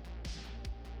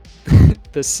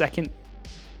the second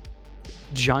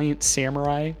giant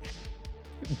samurai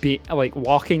like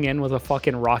walking in with a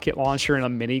fucking rocket launcher and a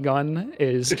minigun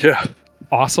is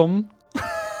awesome.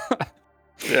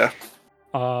 Yeah.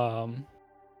 And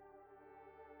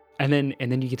then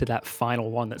you get to that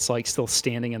final one that's like still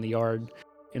standing in the yard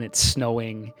and it's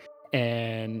snowing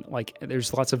and like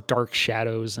there's lots of dark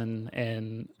shadows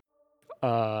and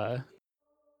oh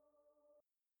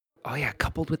yeah,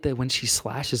 coupled with when she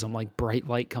slashes them, like bright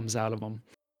light comes out of them.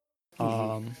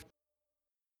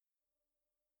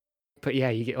 But yeah,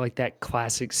 you get like that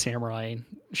classic samurai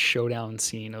showdown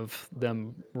scene of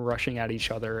them rushing at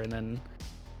each other and then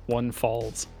one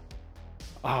falls.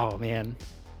 Oh man,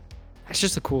 that's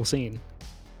just a cool scene.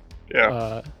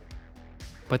 Yeah.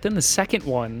 But then the second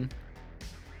one,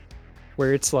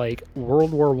 where it's like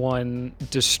World War One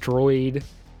destroyed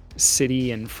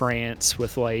city in France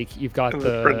with like you've got And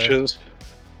the trenches.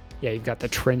 you've got the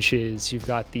trenches, you've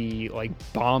got the like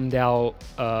bombed out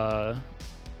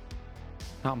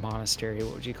not monastery,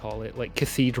 what would you call it? Like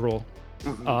cathedral.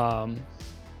 Mm-hmm.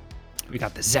 We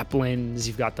got the zeppelins,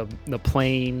 you've got the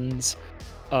planes.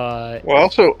 Well, I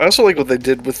also like what they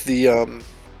did with the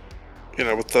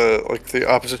with the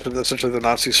opposition, essentially the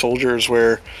Nazi soldiers,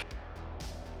 where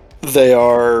they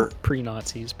are,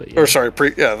 pre-Nazis, but or yeah. sorry,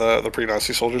 the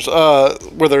pre-Nazi soldiers,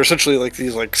 where they're essentially like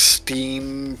these like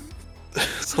steam,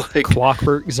 like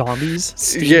Clockwork zombies,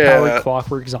 steam-powered yeah,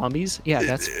 clockwork zombies. Yeah,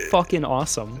 that's fucking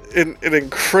awesome. an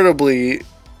incredibly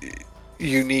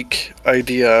unique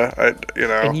idea.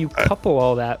 And you couple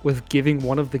all that with giving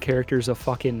one of the characters a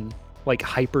fucking like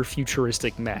hyper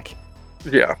futuristic mech.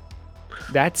 Yeah,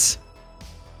 That's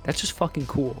just fucking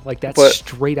cool. Like that's but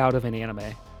straight out of an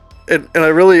anime. and I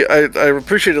really I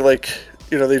appreciated, like,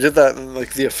 they did that, and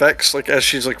like the effects, like as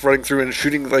she's like running through and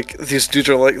shooting, like these dudes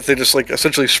are like, they just like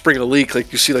essentially spring a leak,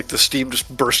 like you see like the steam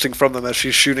just bursting from them as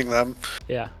she's shooting them,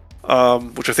 Yeah.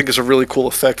 which I think is a really cool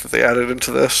effect that they added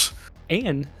into this.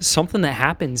 And something that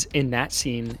happens in that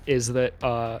scene is that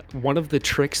one of the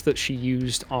tricks that she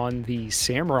used on the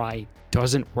samurai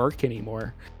doesn't work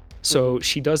anymore. So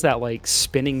she does that like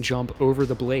spinning jump over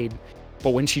the blade,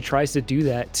 but when she tries to do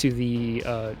that to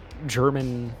the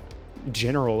German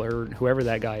general or whoever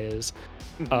that guy is,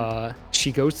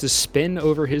 she goes to spin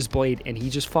over his blade and he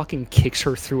just fucking kicks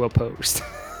her through a post.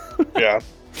 Yeah.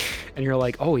 And you're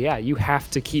like, oh yeah, you have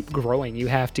to keep growing, you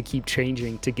have to keep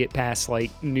changing to get past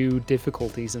like new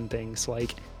difficulties and things.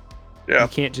 Like, Yeah. you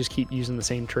can't just keep using the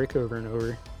same trick over and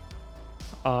over.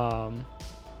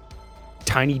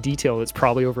 Tiny detail that's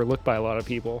probably overlooked by a lot of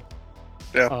people.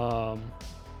 Yeah.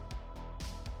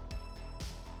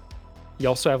 You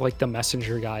also have like the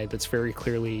messenger guy that's very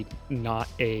clearly not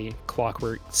a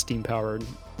clockwork steam powered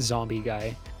zombie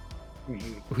guy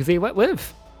who they let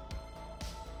live.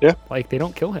 Yeah. Like they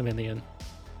don't kill him in the end.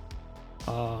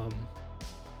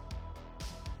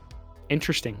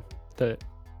 Interesting.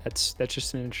 That's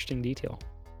just an interesting detail.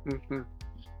 Mm-hmm.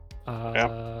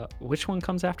 Which one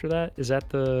comes after that? Is that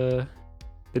the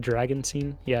dragon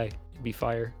scene? Yeah, it'd be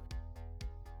fire.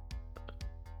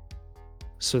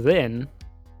 So then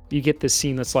you get this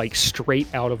scene that's like straight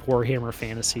out of Warhammer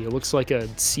Fantasy. It looks like a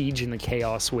siege in the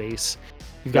Chaos Waste.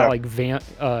 You've got like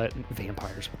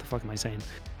vampires. What the fuck am I saying?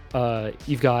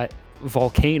 You've got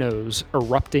volcanoes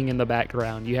erupting in the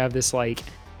background. You have this like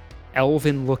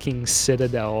elven-looking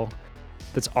citadel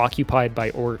that's occupied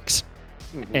by orcs,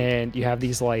 and you have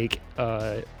these like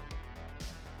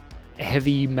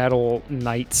heavy metal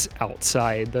knights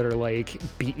outside that are like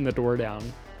beating the door down.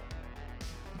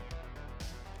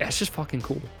 That's just fucking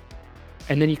cool.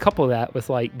 And then you couple that with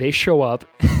like they show up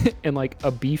in like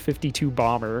a B-52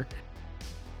 bomber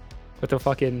with a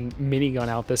fucking minigun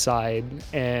out the side,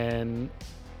 and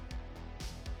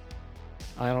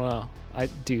I don't know.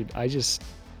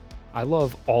 I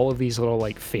love all of these little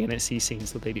like fantasy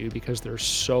scenes that they do because they're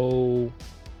so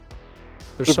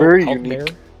very out unique. there.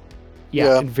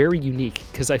 Yeah, and very unique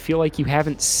because I feel like you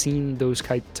haven't seen those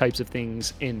types of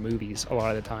things in movies a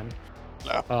lot of the time.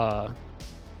 No.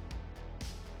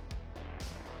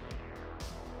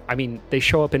 I mean, they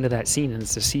show up into that scene and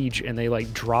it's a siege, and they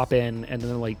like drop in and then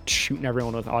they're like shooting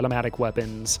everyone with automatic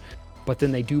weapons. But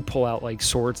then they do pull out like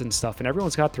swords and stuff, and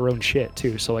everyone's got their own shit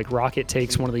too. So like Rocket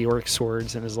takes one of the orc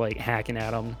swords and is like hacking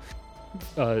at them.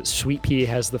 Sweet Pea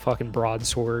has the fucking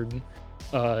broadsword.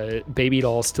 Baby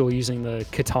Doll still using the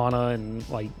katana and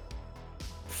like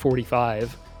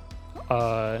 45.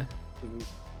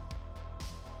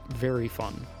 Very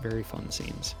fun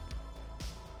scenes.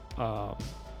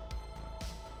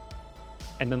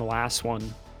 And then the last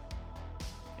one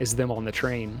is them on the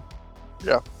train.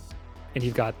 Yeah. And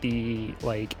you've got the,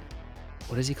 like,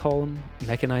 what does he call them?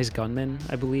 Mechanized gunmen,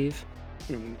 I believe.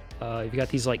 You've got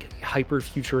these, like,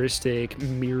 hyper-futuristic,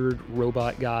 mirrored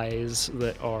robot guys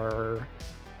that are...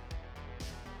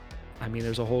 I mean,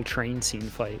 there's a whole train scene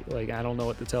fight. Like, I don't know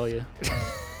what to tell you.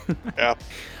 Yeah.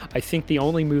 I think the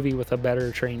only movie with a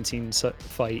better train scene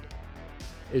fight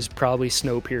is probably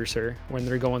Snowpiercer, when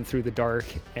they're going through the dark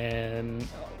and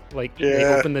like they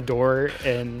open the door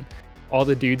and all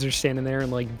the dudes are standing there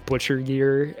in like butcher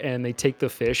gear, and they take the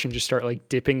fish and just start like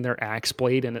dipping their axe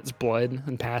blade in its blood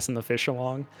and passing the fish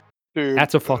along. Dude,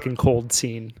 That's a fucking cold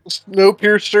scene.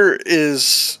 Snowpiercer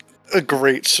is a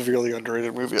great, severely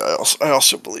underrated movie. I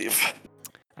also believe.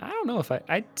 I don't know if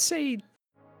I'd say,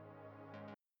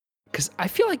 because I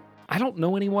feel like I don't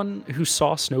know anyone who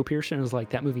saw Snowpiercer and was like,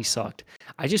 that movie sucked.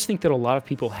 I just think that a lot of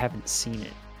people haven't seen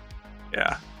it.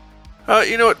 Yeah.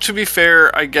 You know what? To be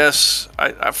fair, I guess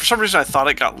for some reason I thought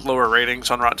it got lower ratings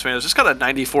on Rotten Tomatoes. It's got a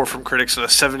 94 from critics and a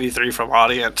 73 from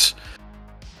audience.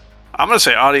 I'm gonna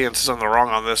say audience is on the wrong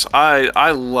on this.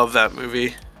 I love that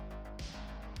movie.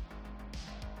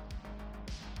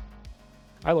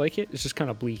 I like it. It's just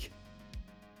kind of bleak.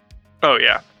 Oh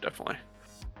yeah, definitely.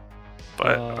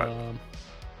 But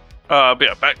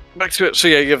yeah, back to it. So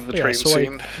yeah, you have the train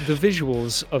scene. Like, the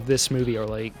visuals of this movie are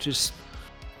like just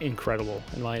incredible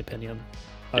in my opinion.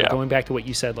 Going back to what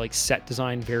you said, like set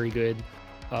design, very good.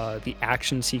 The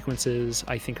action sequences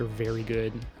I think are very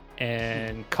good,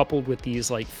 and coupled with these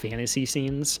like fantasy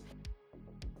scenes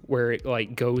where it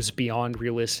like goes beyond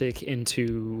realistic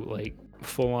into like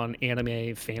full-on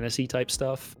anime fantasy type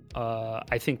stuff,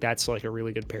 I think that's like a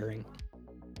really good pairing.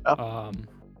 I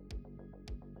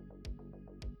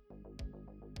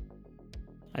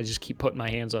just keep putting my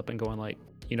hands up and going like,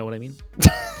 you know what I mean?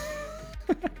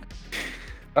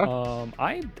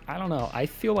 I don't know. I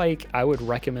feel like I would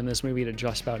recommend this movie to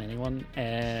just about anyone,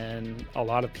 and a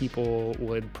lot of people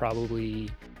would probably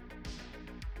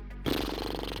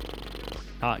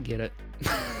not get it.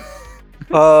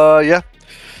 Yeah.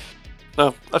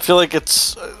 No, I feel like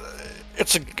it's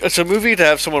a movie to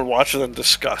have someone watch and then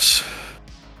discuss,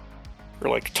 or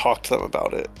like talk to them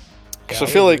about it. Because I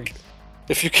feel like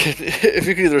if you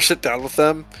can either sit down with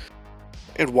them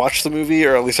and watch the movie,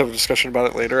 or at least have a discussion about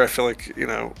it later, I feel like, you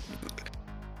know,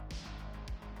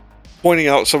 pointing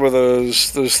out some of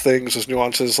those things, those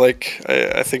nuances, like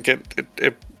I think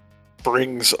it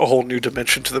brings a whole new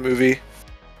dimension to the movie.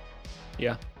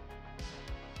 Yeah.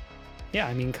 Yeah,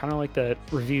 I mean, kind of like that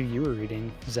review you were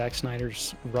reading, Zack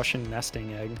Snyder's Russian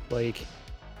nesting egg. Like,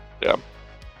 yeah,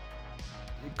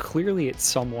 clearly it's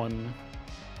someone.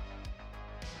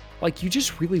 Like, you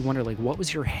just really wonder, like, what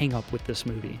was your hang up with this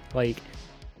movie? Like,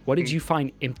 what did you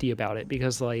find empty about it?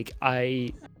 Because, like,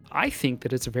 I think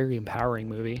that it's a very empowering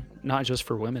movie, not just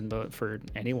for women, but for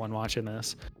anyone watching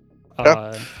this.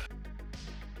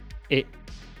 It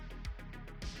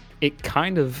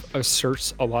kind of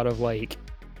asserts a lot of, like,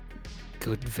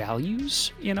 good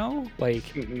values, you know? Like,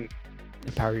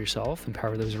 empower yourself,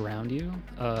 empower those around you,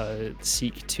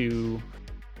 seek to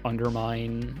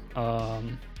undermine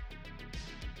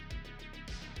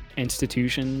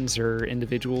institutions or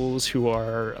individuals who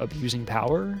are abusing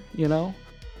power, you know?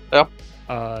 Yeah.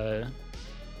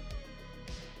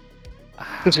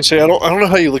 As I say, I don't know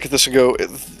how you look at this and go,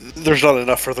 there's not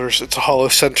enough, or it's a hollow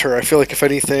center. I feel like, if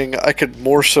anything, I could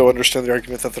more so understand the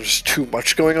argument that there's too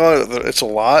much going on. That it's a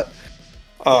lot.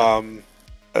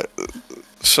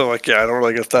 So like, yeah, I don't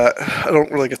really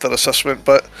get that assessment,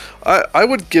 but I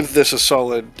would give this a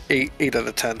solid 8 out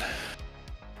of 10.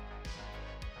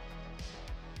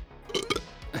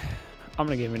 I'm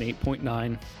gonna give it an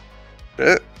 8.9.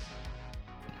 Yeah.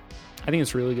 I think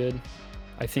it's really good.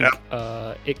 I think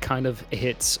it kind of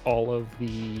hits all of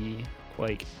the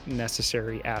like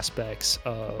necessary aspects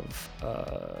of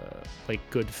like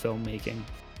good filmmaking.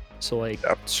 So like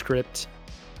script,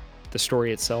 the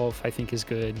story itself I think is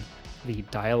good. The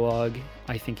dialogue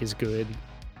I think is good.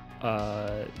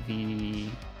 The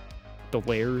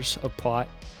layers of plot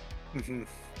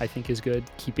I think is good.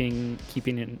 Keeping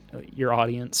your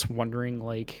audience wondering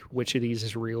like which of these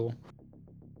is real.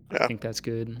 I think that's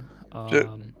good.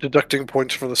 Deducting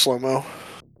points for the slow-mo.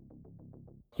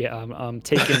 Yeah, I'm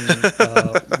taking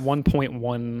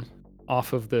 1.1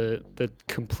 off of the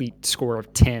complete score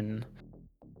of 10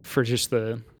 for just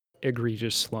the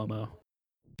egregious slow-mo.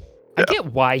 I get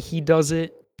why he does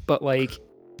it, but like,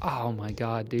 oh my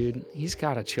god, dude, he's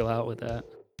gotta chill out with that.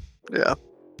 Yeah.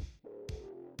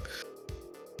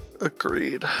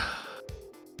 Agreed.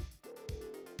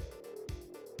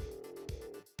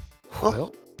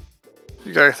 Well,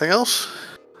 you got anything else?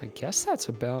 I guess that's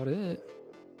about it.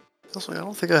 I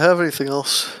don't think I have anything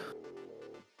else.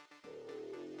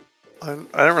 I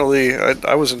didn't really.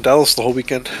 I was in Dallas the whole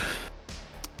weekend.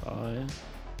 Oh yeah.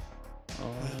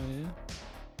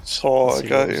 So I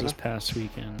got this past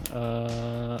weekend.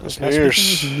 This past weekend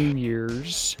was New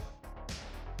Year's.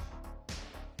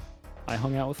 I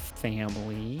hung out with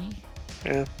family.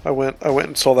 Yeah, I went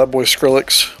and saw that boy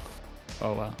Skrillex.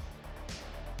 Oh wow.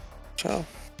 So,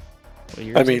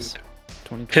 I mean,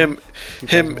 him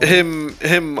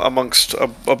amongst a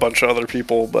bunch of other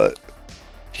people, but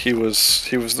he was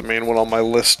the main one on my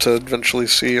list to eventually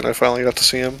see, and I finally got to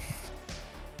see him.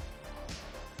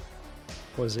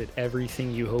 Was it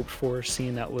everything you hoped for,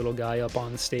 seeing that little guy up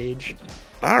on stage?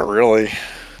 Not really.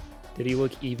 Did he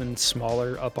look even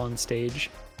smaller up on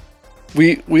stage?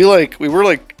 We were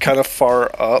like kind of far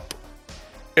up,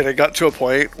 and it got to a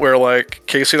point where like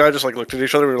Casey and I just like looked at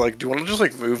each other. We were like, "Do you want to just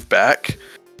like move back?"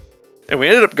 And we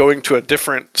ended up going to a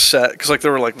different set because like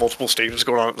there were like multiple stages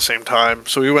going on at the same time.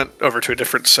 So we went over to a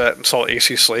different set and saw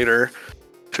AC Slater,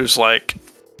 who's like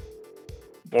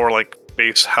more like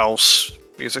bass house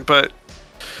music. But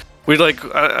we like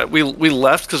we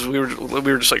left because we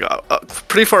were just like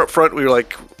pretty far up front. We were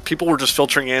like people were just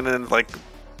filtering in and like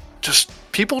just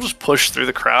people just push through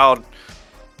the crowd.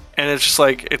 And it's just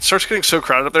like it starts getting so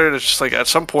crowded up there, and it's just like at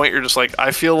some point you're just like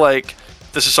I feel like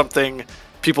this is something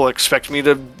people expect me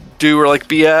to do or like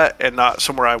be at, and not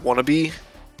somewhere I want to be.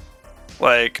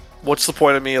 Like, what's the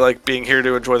point of me like being here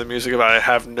to enjoy the music if I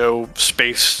have no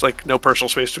space, like no personal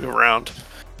space to move around?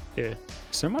 Yeah.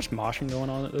 Is there much moshing going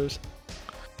on at those?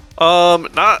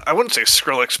 Not I wouldn't say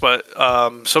Skrillex, but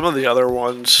some of the other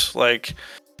ones like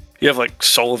you have like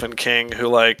Sullivan King who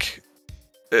like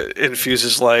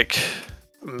infuses like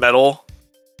metal.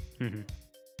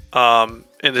 Mm-hmm.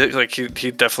 And like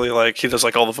he definitely like he does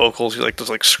like all the vocals. He like does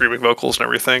like screaming vocals and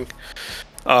everything.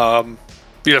 You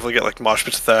definitely get like mosh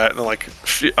pits with that. And then like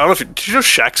I don't know if did you know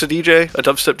Shaq's a DJ, a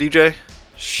dubstep DJ?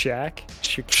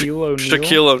 Shaquille O'Neal.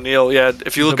 Shaquille O'Neal. Yeah,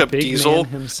 if you look up big Diesel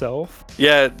man himself.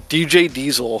 Yeah, DJ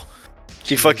Diesel.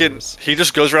 He Jesus. he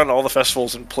just goes around to all the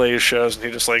festivals and plays shows, and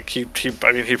he just like he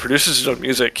produces his own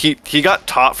music. He got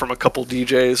taught from a couple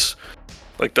DJs,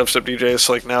 like dubstep DJs.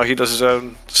 So like now he does his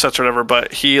own sets or whatever.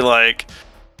 But he like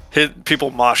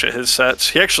people mosh at his sets.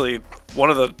 He actually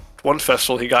one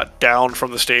festival he got down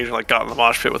from the stage and like got in the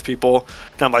mosh pit with people.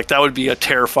 And I'm like that would be a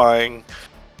terrifying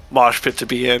mosh pit to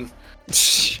be in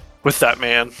with that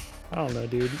man. I don't know,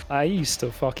 dude. I used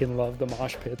to fucking love the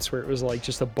mosh pits where it was like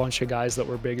just a bunch of guys that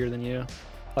were bigger than you.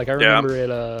 Like I remember at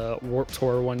a Warped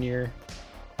Tour one year,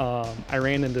 I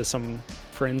ran into some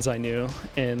friends I knew,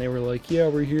 and they were like, "Yeah,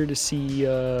 we're here to see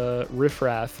Riff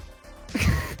Raff."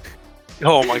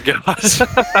 Oh my god!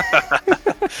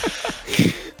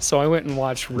 So I went and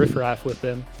watched Riff Raff with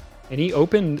them, and he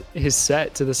opened his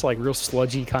set to this like real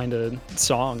sludgy kind of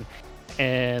song.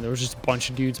 And there was just a bunch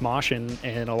of dudes moshing,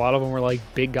 and a lot of them were like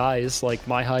big guys, like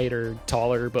my height or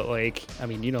taller. But like, I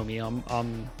mean, you know me, I'm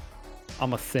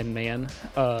a thin man.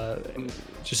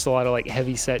 Just a lot of like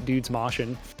heavy set dudes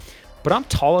moshing. But I'm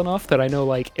tall enough that I know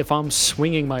like if I'm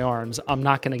swinging my arms, I'm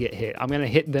not gonna get hit. I'm gonna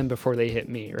hit them before they hit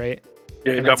me, right?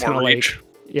 Yeah, you got more reach. Like,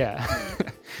 yeah.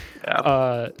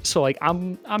 Yeah. So like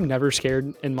I'm never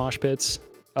scared in mosh pits.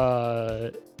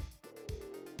 Yeah.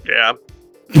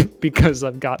 Because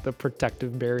I've got the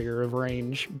protective barrier of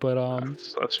range, but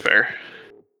that's fair.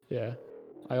 Yeah,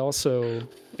 I also,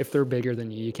 if they're bigger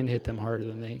than you, you can hit them harder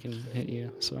than they can hit you.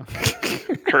 So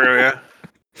true, yeah.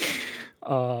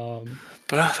 But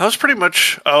that was pretty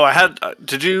much. Oh, I had.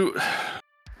 Did you?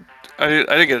 I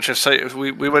didn't get a chance to say.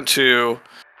 We went to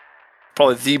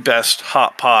probably the best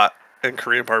hot pot and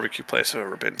Korean barbecue place I've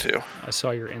ever been to. I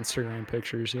saw your Instagram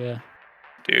pictures. Yeah.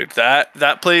 Dude,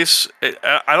 that place,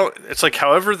 I don't. It's like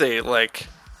however they like.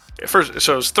 First,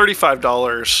 so it was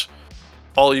 $35,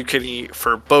 all you can eat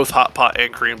for both hot pot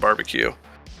and Korean barbecue.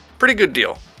 Pretty good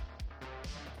deal.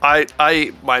 I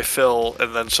ate my fill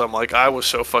and then some. Like I was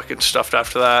so fucking stuffed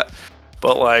after that.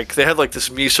 But like they had like this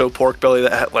miso pork belly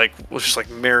that had like was just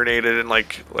like marinated in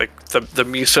like the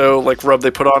miso like rub they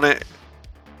put on it,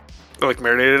 like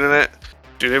marinated in it.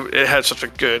 Dude, it had such a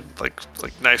good like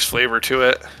nice flavor to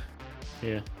it.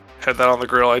 Yeah. Had that on the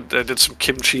grill. I did some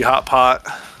kimchi hot pot.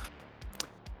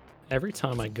 Every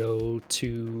time I go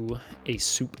to a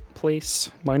soup place,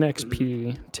 my next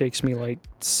pee takes me like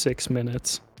 6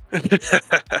 minutes. I'm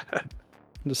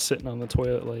just sitting on the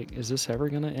toilet like, is this ever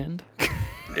gonna end?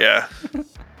 Yeah.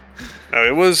 No,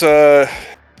 it was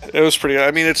pretty. I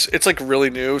mean, it's like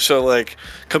really new. So like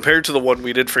compared to the one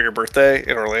we did for your birthday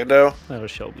in Orlando. That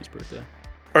was Shelby's birthday.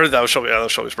 Or that was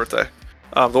Shelby's birthday.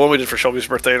 The one we did for Shelby's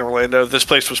birthday in Orlando, this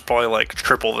place was probably like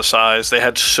triple the size. They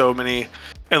had so many,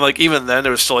 and like even then, it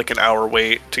was still like an hour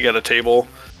wait to get a table.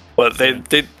 But they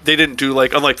didn't do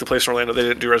like, unlike the place in Orlando, they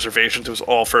didn't do reservations. It was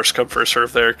all first come first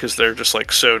serve there because they're just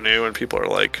like so new and people are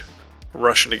like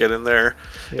rushing to get in there.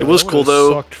 Yeah, it was cool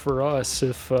though. Sucked for us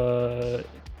if that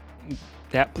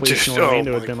place in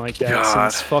Orlando had been like that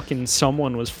since fucking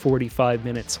someone was 45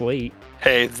 minutes late.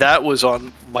 Hey, that was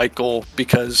on Michael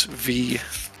because V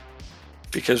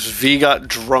got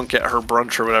drunk at her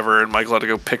brunch or whatever, and Michael had to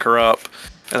go pick her up,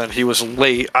 and then he was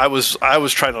late. I was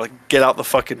trying to like get out the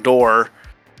fucking door.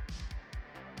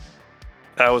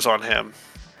 That was on him.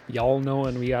 Y'all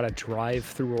knowing we gotta drive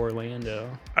through Orlando.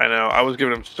 I know. I was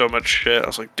giving him so much shit. I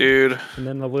was like, dude. And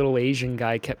then the little Asian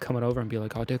guy kept coming over and be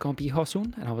like, "Oh, they're gonna be here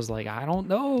soon?" And I was like, "I don't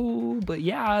know, but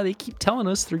yeah, they keep telling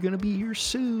us they're gonna be here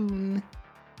soon."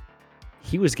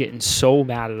 He was getting so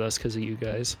mad at us because of you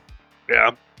guys.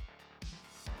 Yeah.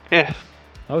 Yeah.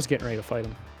 I was getting ready to fight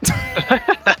him.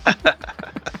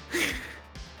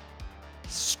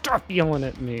 Stop yelling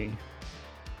at me.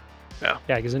 Yeah.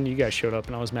 Yeah, because then you guys showed up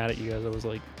and I was mad at you guys. I was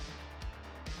like,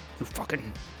 "You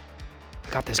fucking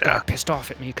got this guy pissed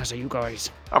off at me because of you guys."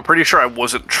 I'm pretty sure I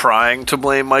wasn't trying to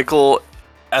blame Michael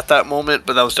at that moment,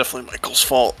 but that was definitely Michael's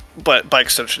fault. But by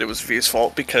extension, it was V's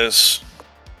fault because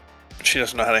she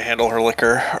doesn't know how to handle her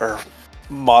liquor or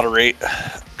moderate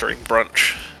during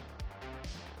brunch.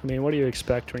 I mean, what do you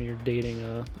expect when you're dating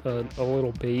a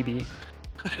little baby?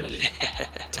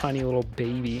 Tiny little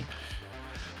baby.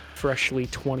 Freshly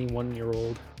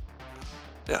 21-year-old.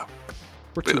 Yeah.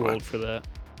 We're too old for that.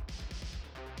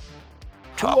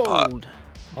 Too Hot old.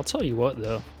 I'll tell you what,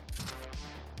 though.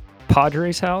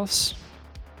 Padre's house,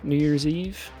 New Year's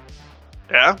Eve.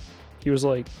 Yeah? He was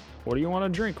like, "What do you want to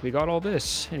drink? We got all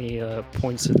this." And he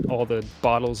points at all the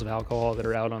bottles of alcohol that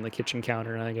are out on the kitchen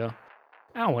counter. And I go,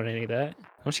 "I don't want any of that.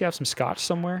 Don't you have some scotch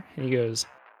somewhere?" And he goes,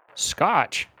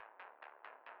 "Scotch?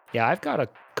 Yeah, I've got a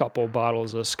couple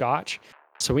bottles of scotch."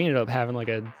 So we ended up having like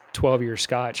a 12-year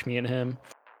scotch, me and him.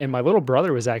 And my little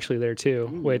brother was actually there too,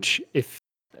 which if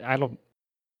I don't,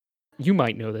 you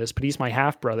might know this, but he's my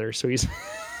half brother. So he's,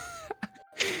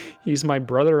 he's my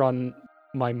brother on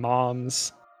my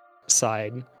mom's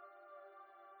side.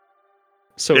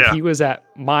 So he was at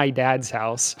my dad's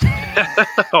house.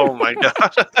 Oh my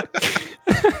God.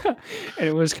 And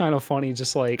it was kind of funny,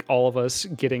 just like all of us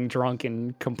getting drunk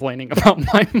and complaining about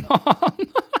my mom.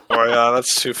 Oh yeah,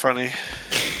 that's too funny.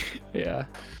 Yeah.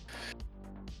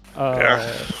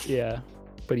 Yeah.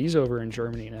 But he's over in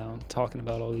Germany now, talking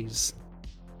about all these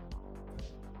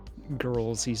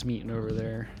girls he's meeting over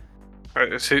there.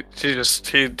 Right, he just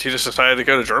decided to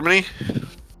go to Germany?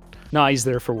 Nah, he's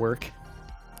there for work.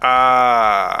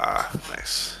 Ah,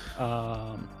 nice.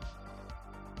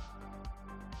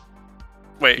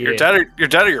 Wait, your dad or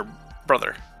your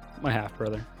brother? My half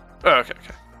brother. Oh, okay.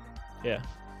 Yeah.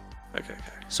 Okay.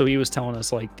 So he was telling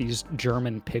us like these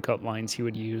German pickup lines he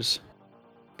would use,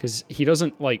 because he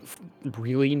doesn't like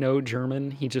really know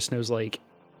German. He just knows like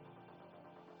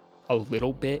a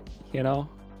little bit, you know.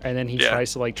 And then he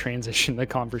tries to like transition the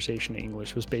conversation to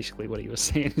English. Was basically what he was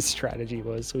saying his strategy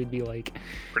was. So he'd be like,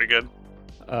 pretty good.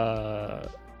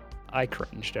 I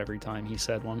cringed every time he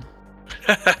said one.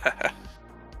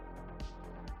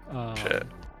 Shit.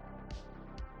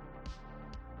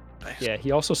 Nice. Yeah,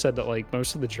 he also said that like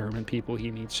most of the German people he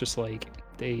meets just like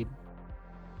they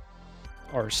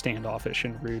are standoffish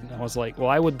and rude. And I was like, well,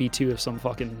 I would be too if some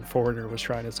fucking foreigner was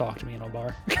trying to talk to me in a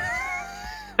bar.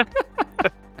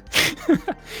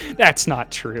 That's not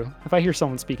true. If I hear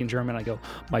someone speaking German, I go,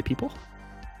 "My people?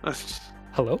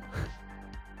 Hello?"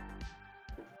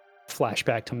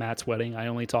 Flashback to Matt's wedding. I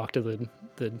only talked to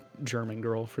the German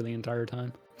girl for the entire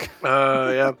time.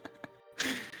 Yeah.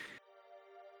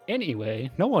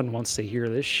 Anyway, no one wants to hear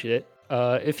this shit.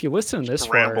 If you listen to this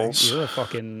far, you're a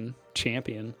fucking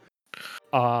champion.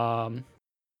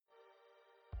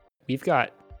 We've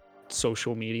got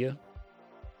social media.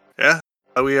 Yeah.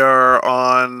 We are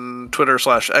on Twitter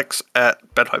 /X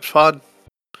at BedPipesPod.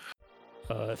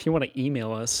 If you want to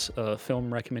email us a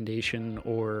film recommendation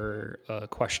or a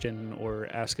question or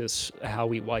ask us how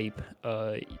we wipe,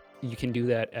 you can do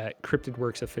that at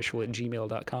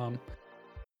cryptidworksofficial@gmail.com.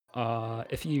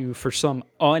 If you, for some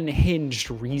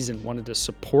unhinged reason, wanted to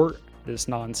support this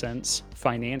nonsense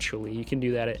financially, you can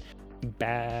do that at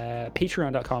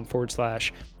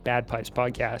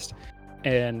patreon.com/badpipespodcast.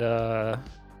 And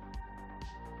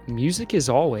music, as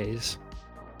always,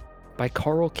 by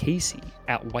Carl Casey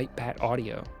at White Bat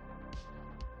Audio.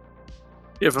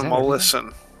 Give him a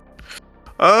listen.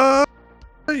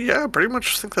 Yeah, pretty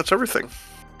much think that's everything.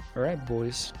 All right,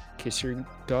 boys. Kiss your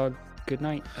dog good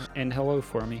night and hello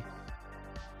for me.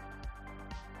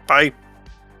 Bye.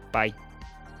 Bye.